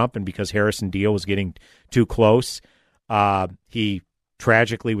from Trump. And because Harrison Deal was getting too close, he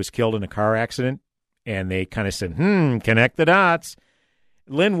tragically was killed in a car accident. And they kind of said, connect the dots.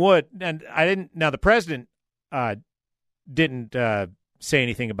 Lynn Wood, and the president didn't say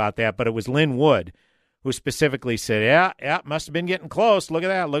anything about that, but it was Lynn Wood who specifically said, yeah, must have been getting close. Look at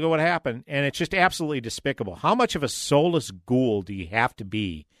that. Look at what happened. And it's just absolutely despicable. How much of a soulless ghoul do you have to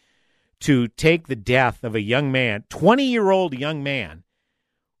be to take the death of a young man, 20-year-old young man,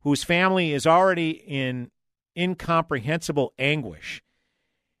 whose family is already in incomprehensible anguish,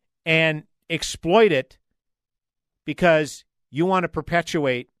 and exploit it because you want to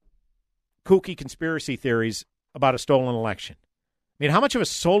perpetuate kooky conspiracy theories about a stolen election? I mean, how much of a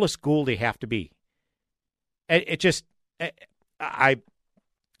soulless ghoul do you have to be? I'm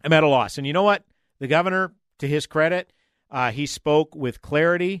at a loss. And you know what? The governor, to his credit, he spoke with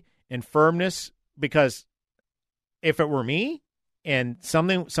clarity and firmness, because if it were me and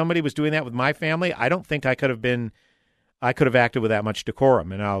somebody was doing that with my family, I don't think I could have acted with that much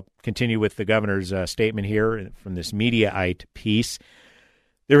decorum. And I'll continue with the governor's statement here from this Mediaite piece.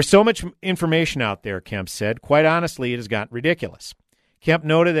 There is so much information out there, Kemp said. Quite honestly, it has gotten ridiculous. Kemp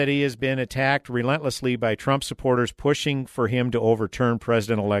noted that he has been attacked relentlessly by Trump supporters pushing for him to overturn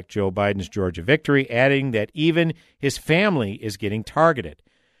President-elect Joe Biden's Georgia victory, adding that even his family is getting targeted.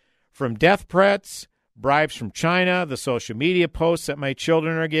 From death threats, bribes from China, the social media posts that my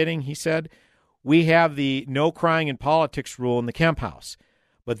children are getting, he said, we have the no crying in politics rule in the Kemp house.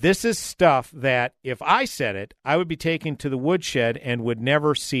 But this is stuff that, if I said it, I would be taken to the woodshed and would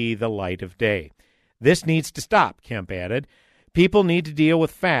never see the light of day. This needs to stop, Kemp added. People need to deal with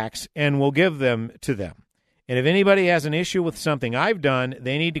facts, and we'll give them to them. And if anybody has an issue with something I've done,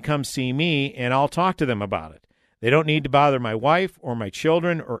 they need to come see me, and I'll talk to them about it. They don't need to bother my wife or my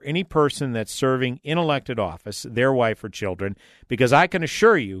children or any person that's serving in elected office, their wife or children, because I can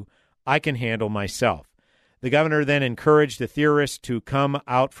assure you I can handle myself. The governor then encouraged the theorists to come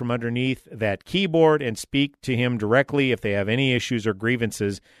out from underneath that keyboard and speak to him directly if they have any issues or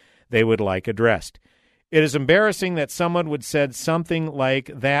grievances they would like addressed. It is embarrassing that someone would said something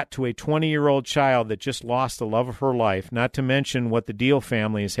like that to a 20-year-old child that just lost the love of her life, not to mention what the Deal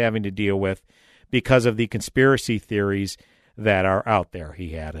family is having to deal with because of the conspiracy theories that are out there,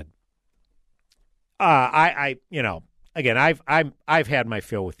 he added. Again, I've had my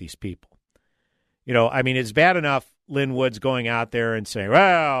fill with these people. It's bad enough Lynn Wood's going out there and saying,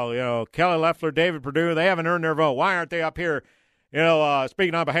 well, Kelly Loeffler, David Perdue, they haven't earned their vote. Why aren't they up here,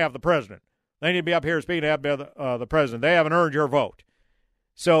 speaking on behalf of the president? They need to be up here speaking on behalf of the president. They haven't earned your vote.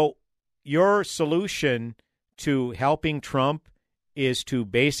 So your solution to helping Trump is to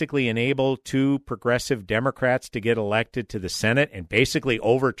basically enable two progressive Democrats to get elected to the Senate and basically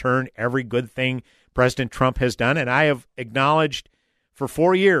overturn every good thing President Trump has done. And I have acknowledged for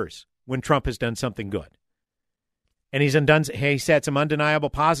 4 years when Trump has done something good. And he's had some undeniable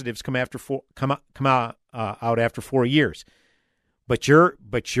positives come out after 4 years. But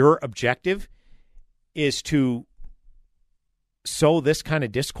your objective is to sow this kind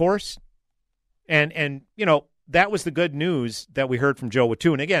of discourse. And that was the good news that we heard from Joe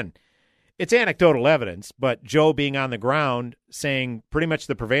Witthuhn. Again, it's anecdotal evidence, but Joe being on the ground saying pretty much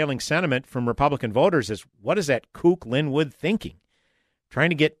the prevailing sentiment from Republican voters is, what is that kook Lynn Wood thinking?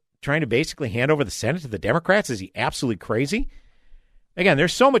 Trying to basically hand over the Senate to the Democrats? Is he absolutely crazy? Again,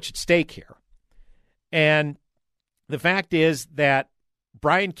 there's so much at stake here. And the fact is that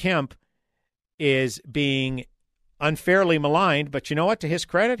Brian Kemp is being unfairly maligned, but you know what? To his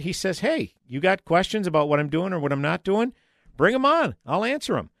credit, he says, hey, you got questions about what I'm doing or what I'm not doing? Bring them on. I'll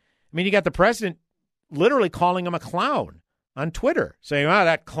answer them. You got the president literally calling him a clown on Twitter, saying,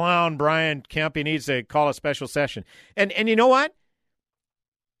 that clown Brian Kemp, he needs to call a special session. And you know what?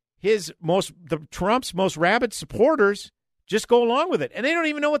 Trump's most rabid supporters just go along with it, and they don't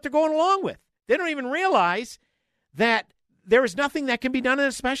even know what they're going along with. They don't even realize that there is nothing that can be done in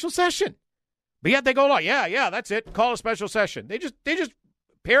a special session. But yet they go along, yeah, that's it, call a special session. They just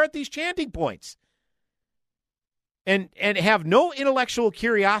parrot these chanting points and have no intellectual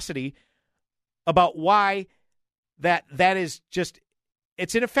curiosity about why that is just,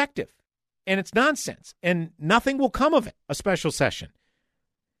 it's ineffective and it's nonsense and nothing will come of it, a special session.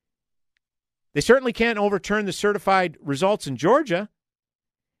 They certainly can't overturn the certified results in Georgia.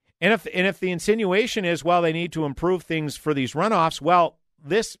 And if the insinuation is, well, they need to improve things for these runoffs, well,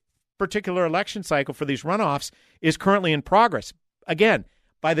 this particular election cycle for these runoffs is currently in progress. Again,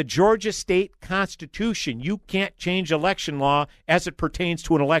 by the Georgia state constitution, you can't change election law as it pertains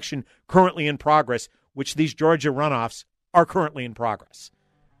to an election currently in progress, which these Georgia runoffs are currently in progress.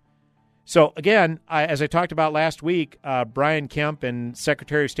 So, again, as I talked about last week, Brian Kemp and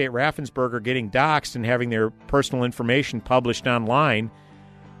Secretary of State Raffensperger getting doxxed and having their personal information published online.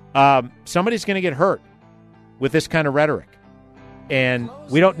 Somebody's going to get hurt with this kind of rhetoric, and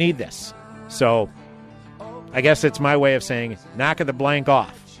we don't need this. So I guess it's my way of saying knock the blank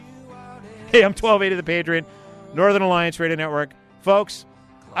off. Hey, I'm 1280 The Patriot, Northern Alliance Radio Network. Folks,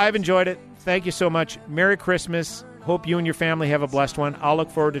 I've enjoyed it. Thank you so much. Merry Christmas. Hope you and your family have a blessed one. I'll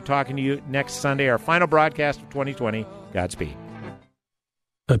look forward to talking to you next Sunday, our final broadcast of 2020. Godspeed.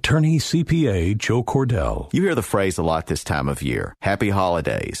 Attorney CPA Joe Cordell. You hear the phrase a lot this time of year, happy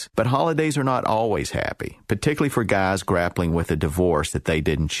holidays. But holidays are not always happy, particularly for guys grappling with a divorce that they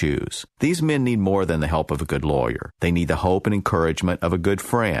didn't choose. These men need more than the help of a good lawyer. They need the hope and encouragement of a good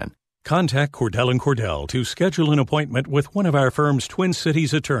friend. Contact Cordell & Cordell to schedule an appointment with one of our firm's Twin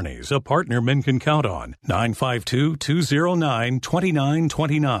Cities attorneys, a partner men can count on.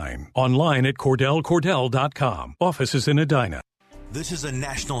 952-209-2929. Online at CordellCordell.com. Office is in Edina. This is a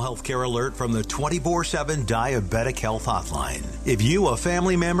national healthcare alert from the 24/7 Diabetic Health Hotline. If you, a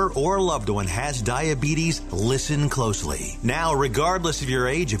family member, or a loved one has diabetes, listen closely. Now, regardless of your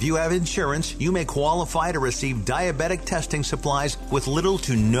age, if you have insurance, you may qualify to receive diabetic testing supplies with little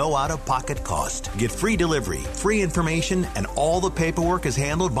to no out-of-pocket cost. Get free delivery, free information, and all the paperwork is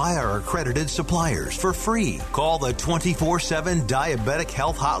handled by our accredited suppliers for free. Call the 24/7 Diabetic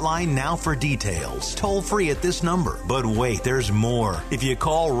Health Hotline now for details. Toll free at this number. But wait, there's more. If you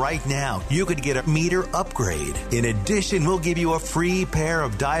call right now, you could get a meter upgrade. In addition, we'll give you a free pair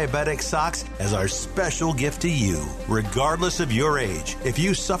of diabetic socks as our special gift to you. Regardless of your age, if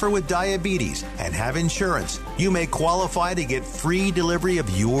you suffer with diabetes and have insurance, you may qualify to get free delivery of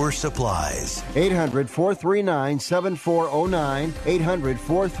your supplies. 800-439-7409,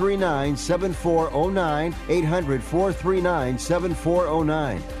 800-439-7409,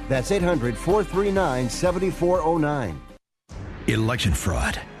 800-439-7409. That's 800-439-7409. Election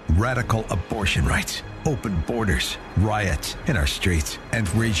fraud, radical abortion rights, open borders, riots in our streets, and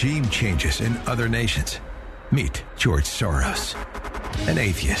regime changes in other nations. Meet George Soros. an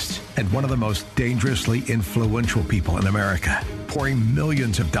atheist, and one of the most dangerously influential people in America, pouring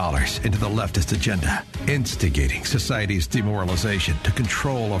millions of dollars into the leftist agenda, instigating society's demoralization to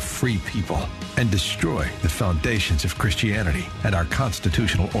control a free people and destroy the foundations of Christianity and our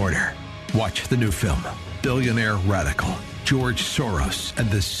constitutional order. Watch the new film, Billionaire Radical, George Soros and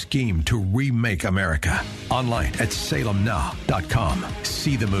the Scheme to Remake America. Online at salemnow.com.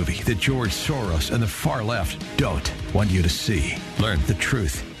 See the movie that George Soros and the far left don't want you to see. Learn the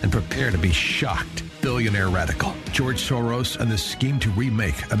truth and prepare to be shocked. Billionaire Radical, George Soros and the Scheme to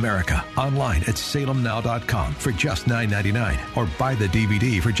Remake America. Online at salemnow.com for just $9.99 or buy the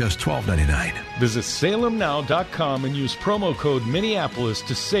DVD for just $12.99. Visit salemnow.com and use promo code Minneapolis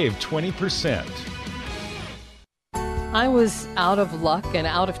to save 20%. I was out of luck and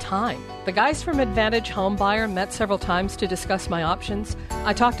out of time. The guys from Advantage Home Buyer met several times to discuss my options.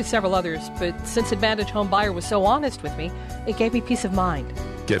 I talked to several others, but since Advantage Home Buyer was so honest with me, it gave me peace of mind.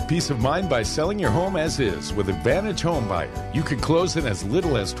 Get peace of mind by selling your home as is with Advantage Home Buyer. You can close in as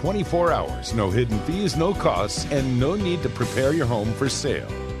little as 24 hours. No hidden fees, no costs, and no need to prepare your home for sale.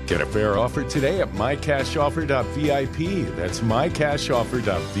 Get a fair offer today at mycashoffer.vip. That's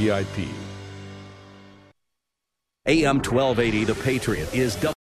mycashoffer.vip. AM 1280, The Patriot, is